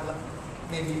a lab,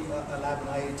 maybe a lab in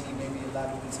IIT, maybe a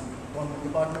lab in some government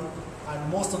department, and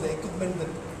most of the equipment that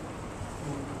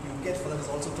you get for that is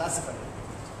also classified.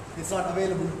 It's not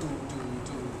available to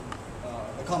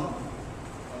the common.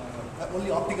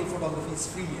 Only optical photography is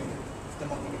freely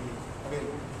democratically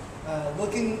available.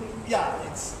 Working,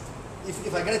 it's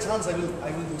if I get a chance, I will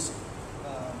do so.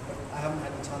 But I haven't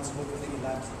had a chance to work with any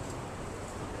labs.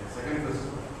 Okay, second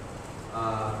question.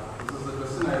 This is the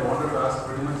question I wanted to ask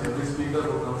pretty much every speaker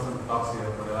who comes and talks here,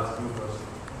 but I'll ask you first.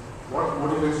 What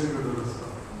motivates you to do this?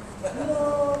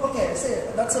 Okay,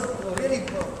 that's a really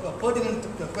pertinent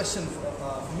question for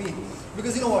me,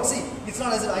 because you know what? See, it's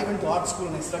not as if I went to art school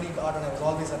and I studied art and I was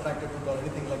always attracted to it or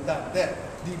anything like that.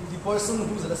 The person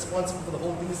who's responsible for the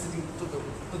whole thing is sitting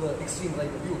to the extreme right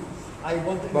of you. I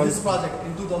worked in this project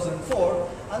in 2004,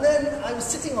 and then I was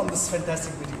sitting on this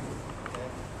fantastic video, okay?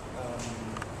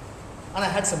 And I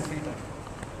had some free time.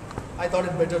 I thought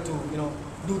it better to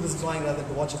do this drawing rather than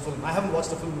to watch a film. I haven't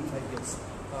watched a film in 5 years.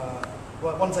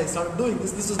 Once I started doing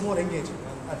this is more engaging.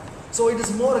 So it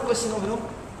is more a question of,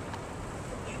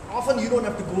 often you don't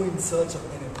have to go in search of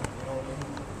anything. You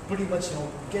pretty much,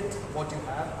 get what you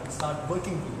have and start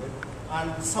working with it,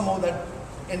 and somehow that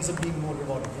ends up being more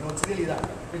rewarding. It's really that.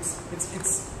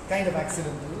 It's kind of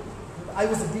accidental. I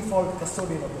was the default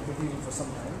custodian of the material for some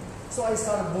time, so I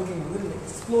started working with it,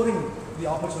 exploring the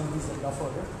opportunities that it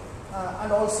offered,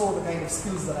 and also the kind of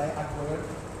skills that I acquired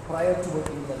prior to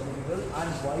working with that material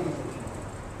and while working.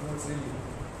 It's really.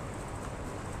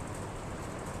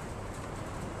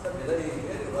 Sir, did I hear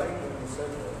you right when you said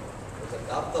there's a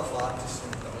depth of artists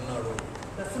in Tamil Nadu?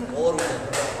 Definitely. More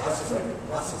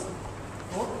artists.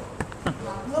 No.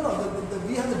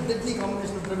 We have the deadly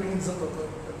combination of Dravidianism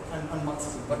and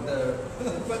Marxism. But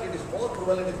in fact, it is more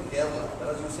prevalent in Kerala.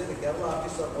 Whereas you say the Kerala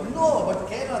artists are more. No, but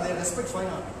Kerala, they respect fine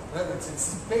art. Well,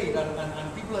 it's paid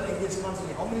and people are engaged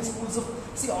constantly. How many schools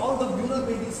all the mural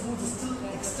painting schools are still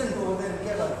extant over there in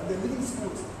Kerala. They're living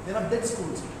schools. They're not dead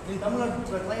schools. In Tamil Nadu,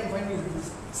 try and find me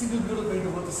this single mural painter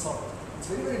worth a salt. It's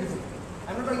very, very difficult.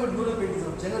 I'm not talking about mural paintings,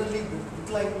 but generally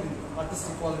decline in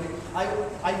artistic quality. I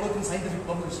work in scientific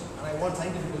publishing and I want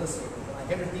scientific illustrators, and I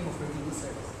get a team of 20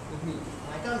 illustrators with me.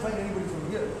 And I can't find anybody from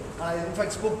here. And I in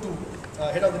fact spoke to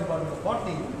head of the department of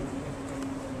botany in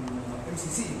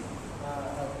MCC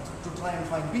to try and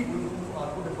find people who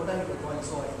are good at botanical drawing,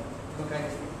 so I can kind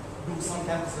of do some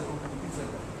campus recruitment, things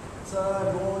like that. So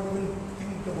don't even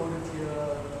think about it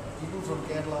here. People from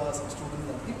Kerala, some students,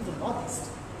 and people from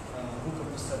Northeast who come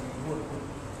to study, who are good.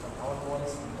 Our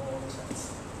voice, no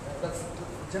chance. That's the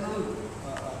general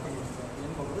thing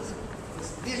of this.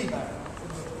 It's really bad.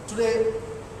 Today,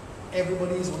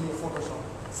 everybody is only a Photoshop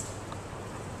artist.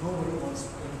 Nobody wants to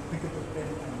pick up a pen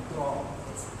and draw.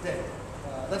 It's dead.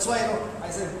 That's why I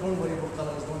said don't worry about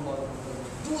colors, don't bother about colors.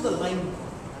 Do the line.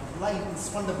 Line is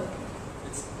fundamental.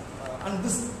 It's and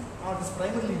this art is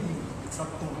primarily leaf. It's not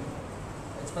tone.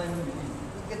 It's primarily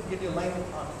leaf. Get your line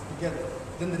art together,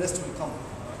 then the rest will come.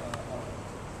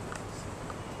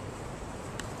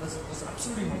 That's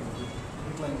absolutely not good.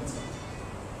 Decline itself.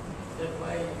 That's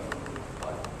why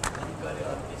Kalamkari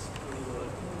artists do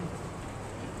work.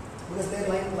 Because their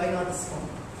line art is strong.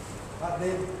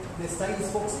 Their style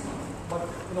is focused. But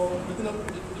within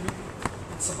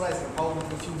it's surprising how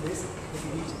within a few days they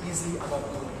can easily adopt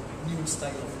a new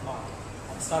style of art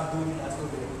and start doing it as though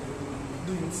they were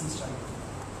doing it since childhood.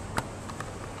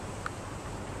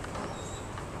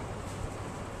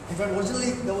 In fact,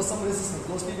 originally there was some resistance.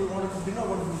 Those people did not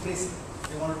want to do tracing.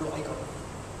 They wanted to do eye copy.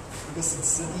 Because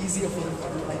it's easier for them to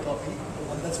do eye copy,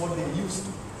 and that's what they're used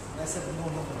to. And I said, no,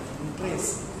 you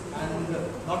trace. And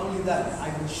not only that,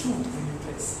 I will shoot when you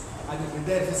trace. I will be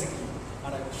there physically.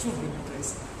 and I would shoot with the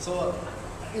trace. So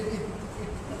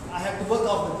I have to work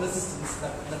out the resistance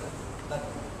that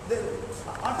the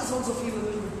artists also feel a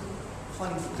little bit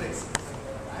funny to trace.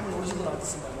 I'm an original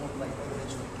artist in my own right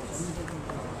eventually.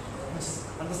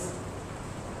 Understand?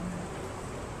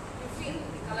 You feel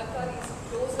the Kalamkari is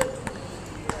closer to the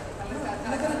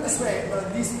Kalamkari? Look at it this way,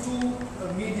 these two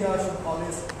media should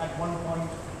always at one point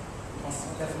must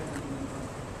definitely be.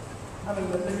 I mean,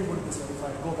 let me put it this way, if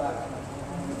I go back and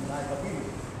I'm in Nayak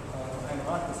period, I'm an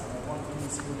artist and I want to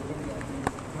see the video and given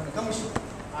a commission,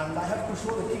 and I have to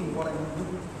show the king what I will do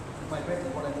with my paper,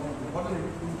 what I want to do. What will I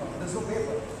do? There's no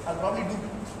paper. I'll probably do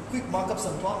quick markups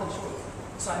and cloth and show it.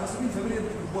 So I must have been familiar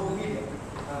with both the media.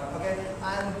 Okay,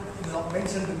 and it is not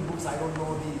mentioned in books. I don't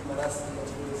know the veracity of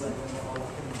this. I don't know how it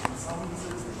can be some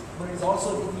uses, but it's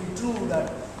also equally true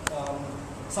that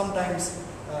sometimes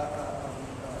a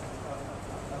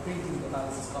painting the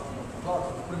palace is copied of the plot.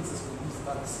 The princess will use the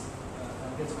palace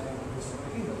and gets married to the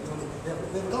kingdom.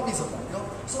 They have copies of that.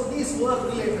 So these were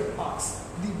related parts.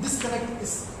 The disconnect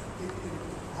is it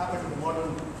happened in the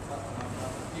modern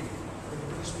period when the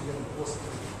British began to post.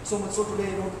 So much so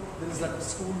today, there is that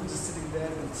school which is sitting there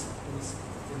in its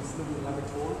little rabbit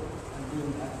hole and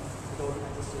doing that without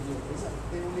access to any of this.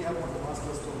 They only have what the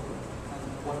master told them and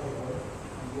what they were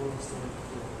and go to story.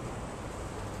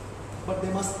 But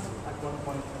they must at one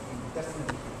point have been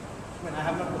definitely. I mean, I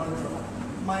have not gone from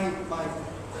my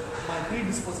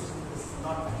predisposition is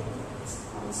not academic.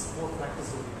 It's more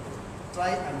practice oriented.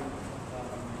 Try and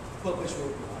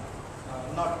perpetuate,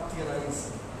 not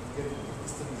theorize and get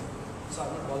history. So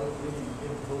I'm not bothered really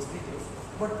into those details.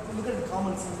 But look at the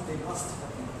common sense, they must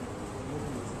have been.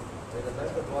 By the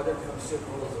time the project comes to a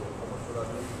close, how much would have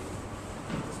been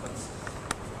expense?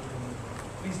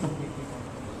 Please don't make me come.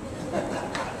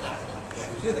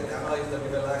 Usually the camera is the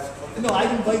relaxed. No, I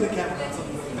didn't buy the camera.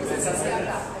 This is his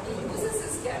camera. This is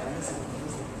his camera.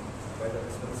 By the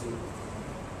expensive.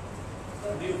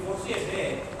 Do you foresee a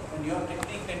day when your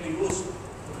technique can be used to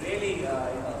really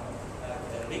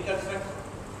reconstruct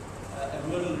a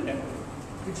mural temple?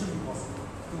 It should be possible.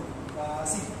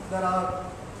 See, there are,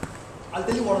 I'll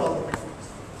tell you what are all the pitfalls.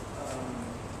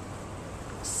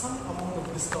 Some amount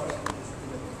of distortion is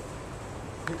given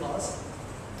because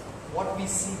what we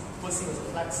perceive as a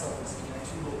flat surface can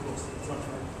actually go close. It's not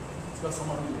flat. It's got some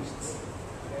undulations.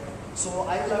 Okay? So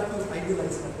I will have to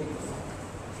idealize and take it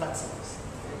flat surface.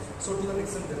 Okay? So to that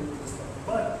extent there will be distortion.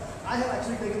 But I have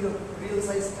actually taken the real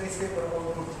size trace paper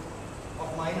output of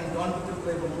mine and gone to triple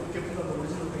A and kept it on the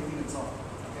original painting and so on.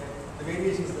 Okay? The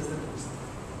variation is less than 2%.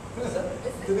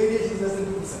 The variation is less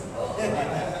than 2%.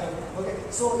 Okay,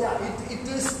 so yeah, it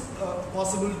is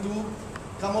possible to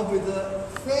come up with a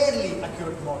fairly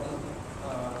accurate model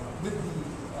with the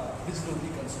digital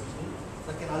reconstruction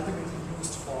that can ultimately be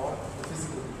used for the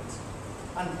physical reconstruction.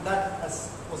 And that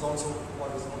was also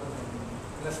what was noted in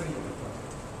the referee of the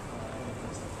project.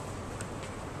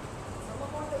 Some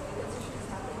amount of reconstruction is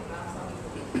happening in Ramsami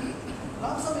today.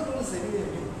 Ramsami told us anyway,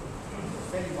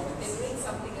 fairly modern. They're doing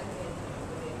something at the end.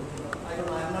 I don't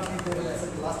know, I have not been there. I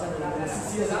said the last time I was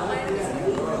 6 years ago. Ramayana is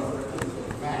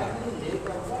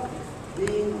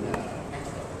being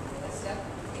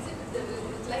Is it the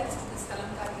likes of this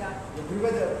Kalamkari art?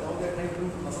 Everywhere now they're trying to do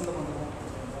Masanda Mandapam.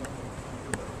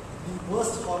 The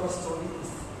worst horror story is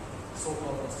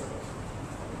so-called restoration.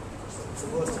 It's the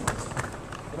worst.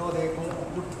 They go and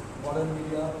put modern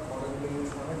media, modern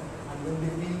layers on it, and when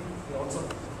they leave, they also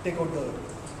take out the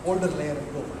older layer and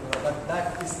go.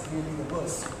 That is really the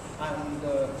worst. And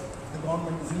the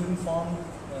government is ill-informed.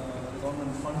 The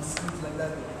government funds things like that.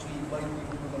 They actually invite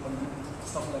people to come and do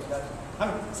stuff like that. I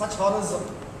mean, such horrors are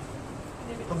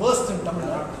the worst in Tamil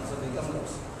Nadu.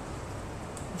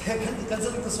 They are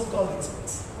considering the so-called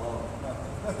experts.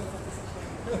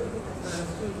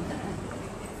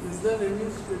 Is there any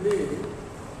study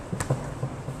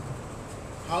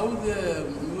how the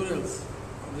murals,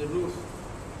 the roof,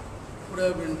 would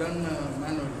have been done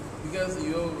manually? Because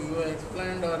you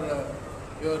explained or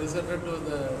you resorted to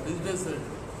the digital study.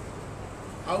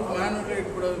 How manually it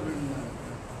could have been?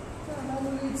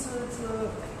 Manually, it's a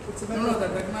No, the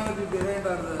technology behind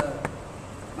or the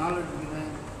knowledge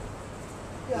behind.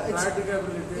 Yeah,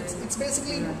 practicability. it's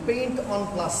basically paint on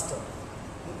plaster.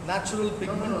 Natural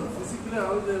pigment. No, physically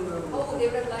how they were. Oh, they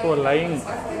were like. Oh, lying.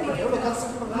 They would have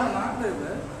constructed a No, ramp. not like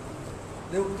that.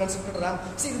 They would construct a ramp.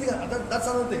 See, that's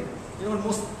another thing. In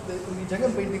the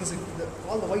jungle paintings,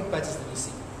 all the white patches that you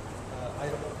see,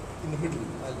 in the middle,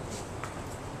 I'll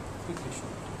quickly show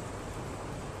you.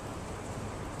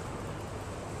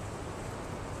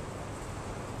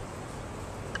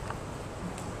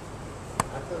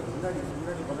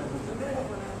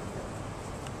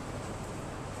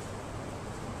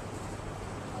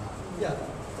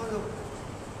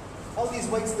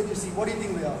 whites that you see, what do you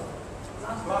think they are?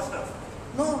 Plaster.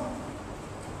 No.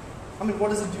 I mean, what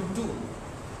does it do to?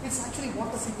 It's actually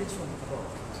water seepage from above.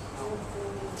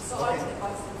 Salt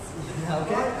deposits. Yeah,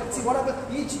 okay. See what happened?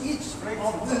 Each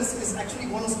of this is actually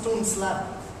one stone slab.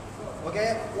 Okay.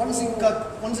 Once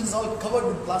it is all covered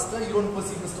with plaster, you don't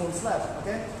perceive the stone slab.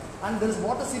 Okay. And there is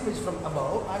water seepage from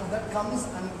above, and that comes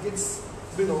and gets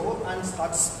below and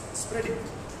starts spreading.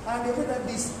 And every time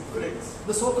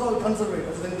the so-called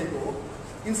conservators, when they go,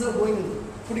 instead of going and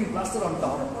putting plaster on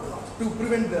top to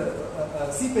prevent the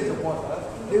seepage of water,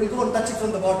 they will go and touch it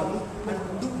from the bottom and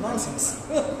do nonsense.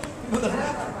 You know that?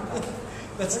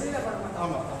 That's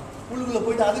உள்ளுக்குள்ள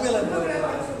போயிட்டு அது மேல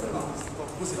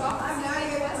பூசி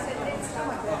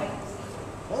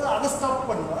அதை stop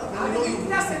பண்ணுவா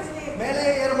மேலே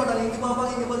ஏற மாட்டாங்க இங்க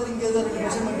பாப்பாங்க இங்க பார்த்து இங்க ஏதாவது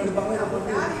மெஷர்மெண்ட் எடுப்பாங்க இதை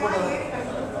போட்டு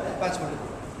பேட்ச் பண்ணுது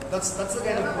that's the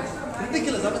kind of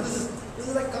ridiculous. I mean, this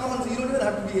is like common. You don't even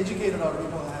have to be educated or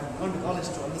have gone to college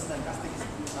to understand plastics.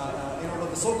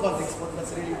 The so-called expert,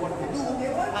 that's really what they do,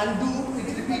 and do it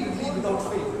repeatedly without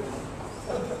fail.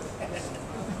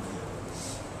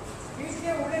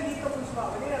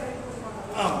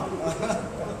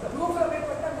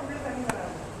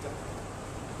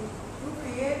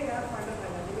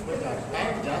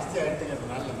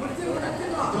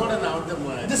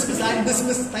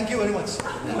 Dismiss. Thank you very much.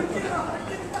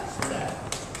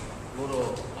 ஒரு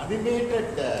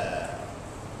animated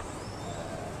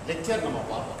lecture நம்ம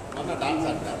பார்ப்போம். நல்லா dance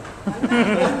ஆடுறாரு.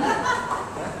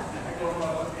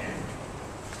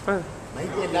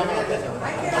 மைக்கு எல்லாமே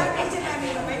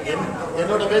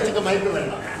என்னோட பேச்சுக்கு மைக்கு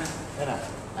வேண்டாம். ஏன்னா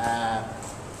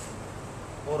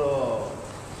ஒரு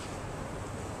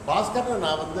பாஸ்கர்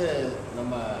நான் வந்து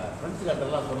நம்ம ஃப்ரெண்ட்ஸ்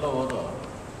கிட்டலாம் சொல்ல போதும்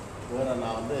வேறு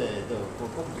நான் வந்து இது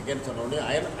கூப்பிட்டுருக்கேன்னு சொன்ன உடனே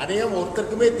அநேகம்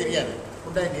ஒருத்தருக்குமே தெரியாது.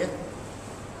 உண்டா இல்லையா?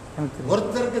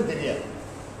 ஒருத்தருக்கும் தெரியாது.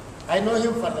 I know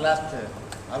him for the last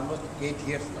almost 8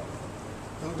 years now.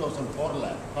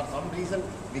 2004 for some reason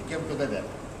we came together.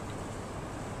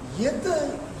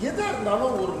 எதாக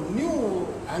இருந்தாலும் ஒரு நியூ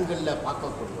ஆங்கிளில்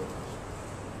பார்க்கக்கூடிய.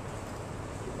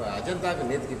 இப்போ அஜந்தாக்கு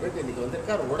நேற்றுக்கு போயிட்டு இன்றைக்கி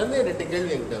வந்திருக்கார். உடனே 2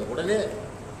 கேள்வி என்கிட்ட. உடனே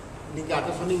நீங்கள்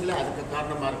அதை சொன்னீங்களே அதுக்கு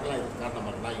காரணமாக இருக்கலாம் இதுக்கு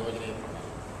காரணமாக இருக்கலாம் யோஜனையே பண்ணலாம்.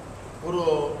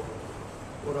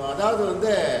 ஒரு அதாவது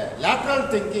வந்து லேட்ரல்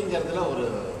திங்கிங்கிறதுல ஒரு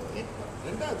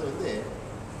ரெண்டாவது வந்து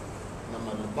நம்ம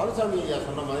பாலுசாமி ஐயா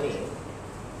சொன்ன மாதிரி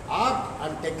ஆர்ட்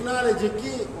அண்ட்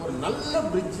டெக்னாலஜிக்கு ஒரு நல்ல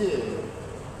பிரிட்ஜு.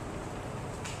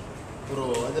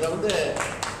 அதில் வந்து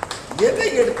எதை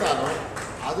எடுத்தாலும்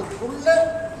அதுக்குள்ள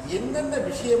என்னென்ன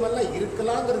விஷயமெல்லாம்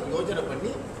இருக்கலாங்கிறது யோஜனை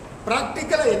பண்ணி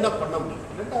ப்ராக்டிக்கலாக என்ன பண்ண முடியும்.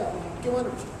 ரெண்டாவது முக்கியமான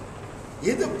விஷயம்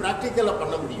எது ப்ராக்டிக்கலாக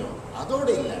பண்ண முடியும்.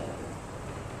 அதோடு இல்லை,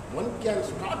 one can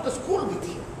start a school with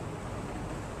you.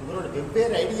 இவரோட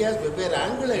வெவ்வேறு ஐடியாஸ் வெவ்வேறு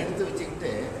ஆங்கிளை எடுத்து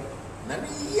வச்சுக்கிட்டு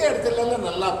நிறைய இடத்துலலாம்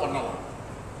நல்லா பண்ணலாம்.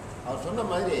 அவர் சொன்ன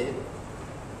மாதிரி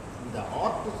இந்த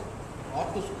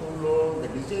ஆர்ட் ஸ்கூலோ இந்த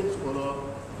design ஸ்கூலோ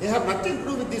they have nothing to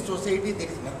do with the society.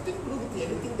 There is nothing to do with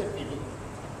anything that we do.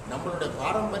 நம்மளோட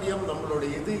பாரம்பரியம் நம்மளோட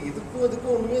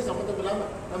இதுக்கும் ஒன்றுமே சம்மந்தம் இல்லாமல்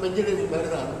நம்ம இன்ஜினியரிங் மாதிரி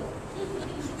தான் இருக்கும்.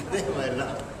 அதே மாதிரி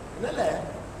தான். அதனால்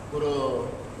ஒரு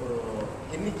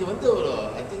இன்னைக்கு வந்து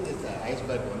I think it's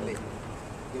iceberg only.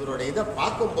 இவரோட இதை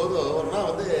பார்க்கும்போது ஒரு நாள்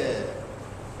வந்து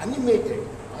அனிமேட்டட்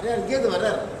நிறையா அங்கேருந்து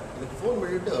வர்றாரு. எனக்கு ஃபோன்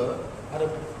பண்ணிவிட்டு அது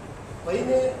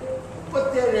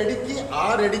 37 அடிக்கு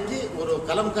 6 அடிக்கு ஒரு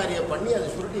கலம்காரியை பண்ணி அதை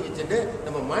சுருட்டி வச்சுட்டு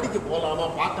நம்ம மாடிக்கு போகலாமா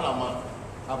பார்க்கலாமா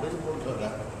அப்படின்னு போட்டு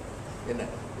சொல்கிறார். என்ன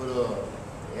ஒரு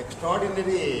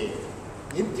எக்ஸ்ட்ராடினரி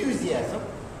என்த்யூசியாசம்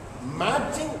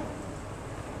மேட்சிங்.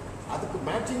 அதுக்கு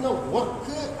மேட்சிங்காக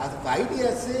ஒர்க்கு, அதுக்கு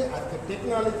ஐடியாஸு, அதுக்கு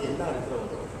டெக்னாலஜி எல்லாம் இருக்கிற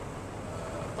ஒரு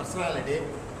personality.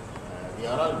 we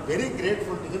are all very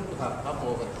grateful to him to have come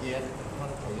over here.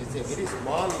 It's a very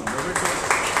small momentum.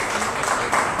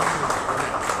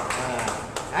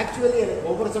 Actually எனக்கு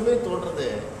ஒவ்வொரு சமயம் தோன்றது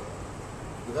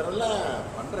இவரெல்லாம்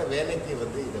பண்ணுற வேலைக்கு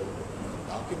வந்து இதை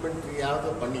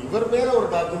டாக்குமெண்ட்ரியாவது பண்ணி இவர் மேலே ஒரு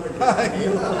டாக்குமெண்ட்ரி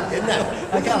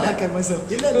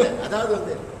என்ன இல்லை அதாவது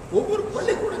வந்து ஒவ்வொரு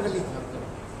பள்ளிக்கூடங்களையும்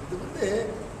இது வந்து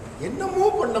என்னமோ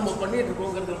நம்ம பண்ணிட்டு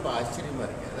இருக்கோங்கிறது ரொம்ப ஆச்சரியமாக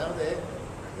இருக்குது. அதாவது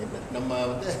என்ன நம்ம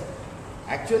வந்து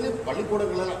ஆக்சுவலி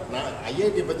பள்ளிக்கூடங்களில் நான்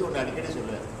ஐஐடி பற்றி ஒன்று அடிக்கடி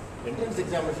சொல்லுவேன். என்ட்ரன்ஸ்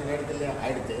எக்ஸாமினேஷன்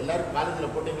ஆகிடுச்சு. எல்லோரும்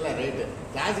காலேஜில் போட்டிங்களா ரைட்டு,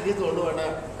 கிளாஸுக்கு இது ஒன்று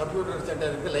வேணாம், கம்ப்யூட்டர்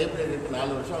சென்டர் இருக்குது, லைப்ரரி இருக்குது,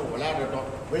 4 வருஷம் அவங்க விளையாடட்டும்.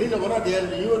 வெளியில் போனால் they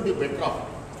will even be better off.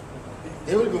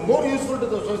 They will be more useful to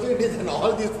the society than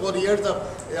all these 4 years of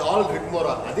all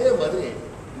rigmarole. அதே மாதிரி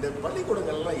இந்த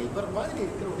பள்ளிக்கூடங்கள்லாம் இவர் மாதிரி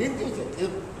இருக்கிற ஒரு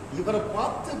இன்ட்யூசியம். இவரை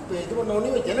பார்த்து இது பண்ண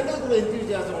உடனே ஜனங்களுக்கு ஒரு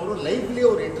என்த்யூசியாசம் வரும், லைஃப்லேயே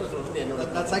ஒரு இன்ட்ரெஸ்ட் வரும். என்னோட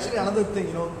that's actually another thing.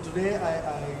 Today I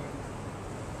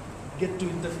get to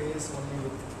interface only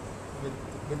with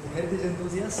heritage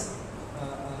enthusiasts,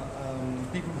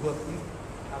 people who have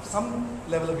have some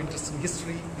level of interest in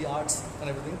history, the arts, and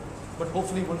everything. But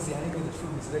hopefully, once the animated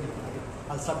film is ready,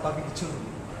 I'll start talking to children.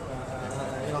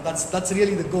 That's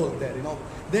really the goal there.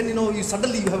 Then you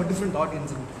suddenly you have a different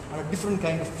audience and a different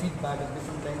kind of feedback and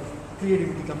different kind of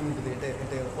creativity coming into the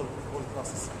entire whole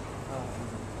process.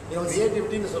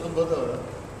 கிரியேட்டிவிட்டின்னு சொல்லும்போது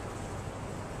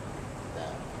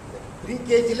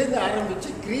ப்ரீகேஜிலேருந்து ஆரம்பிச்சு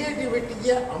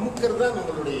கிரியேட்டிவிட்டியை அமுக்கிறது தான்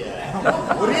நம்மளுடைய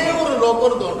ஒரே ஒரு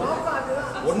நோக்கம்னு தோணும்.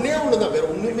 ஒன்னே ஒண்ணுதான், வேற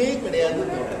ஒண்ணுமே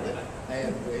கிடையாதுன்னு தோணுது.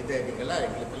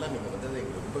 எங்களுக்கெல்லாம் நீங்க வந்தது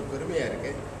எங்களுக்கு ரொம்ப பெருமையா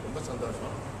இருக்கு, ரொம்ப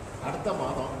சந்தோஷம். அடுத்த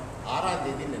மாதம் 6ஆம்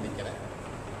தேதின்னு நினைக்கிறேன்,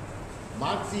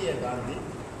 மார்க்சிய காந்தி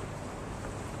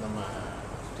நம்ம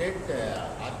ஸ்டேட்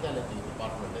ஆர்கியாலஜி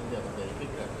டிபார்ட்மெண்ட்லேருந்து அவங்க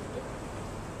எபிகிராஃபிஸ்ட்,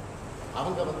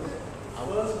 அவங்க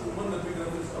first woman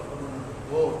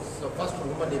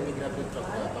epigraphist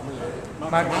of Tamil Nadu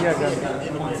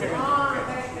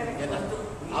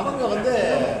அவங்க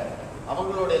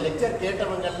அவங்களுடைய லெக்சர்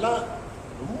கேட்டவங்கெல்லாம்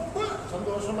ரொம்ப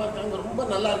சந்தோஷமா இருக்காங்க, ரொம்ப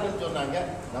நல்லா இருக்குன்னு சொன்னாங்க.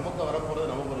 நமக்கு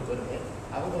வரப்போறது நமக்கு ஒரு பெருமை.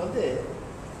 அவங்க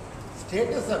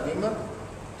ஸ்டேட்டஸ் ஆஃப் விமன்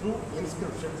த்ரூ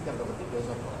இன்ஸ்கிரிப்ஷன்ஸ்கிறத பற்றி பேச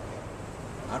போகிறாங்க.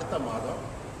 அடுத்த மாதம்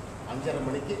 5:30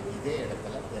 மணிக்கு இதே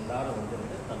இடத்துல எல்லாரும்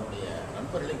தன்னுடைய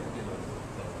நண்பர்களையும் கூட்டிட்டு வந்து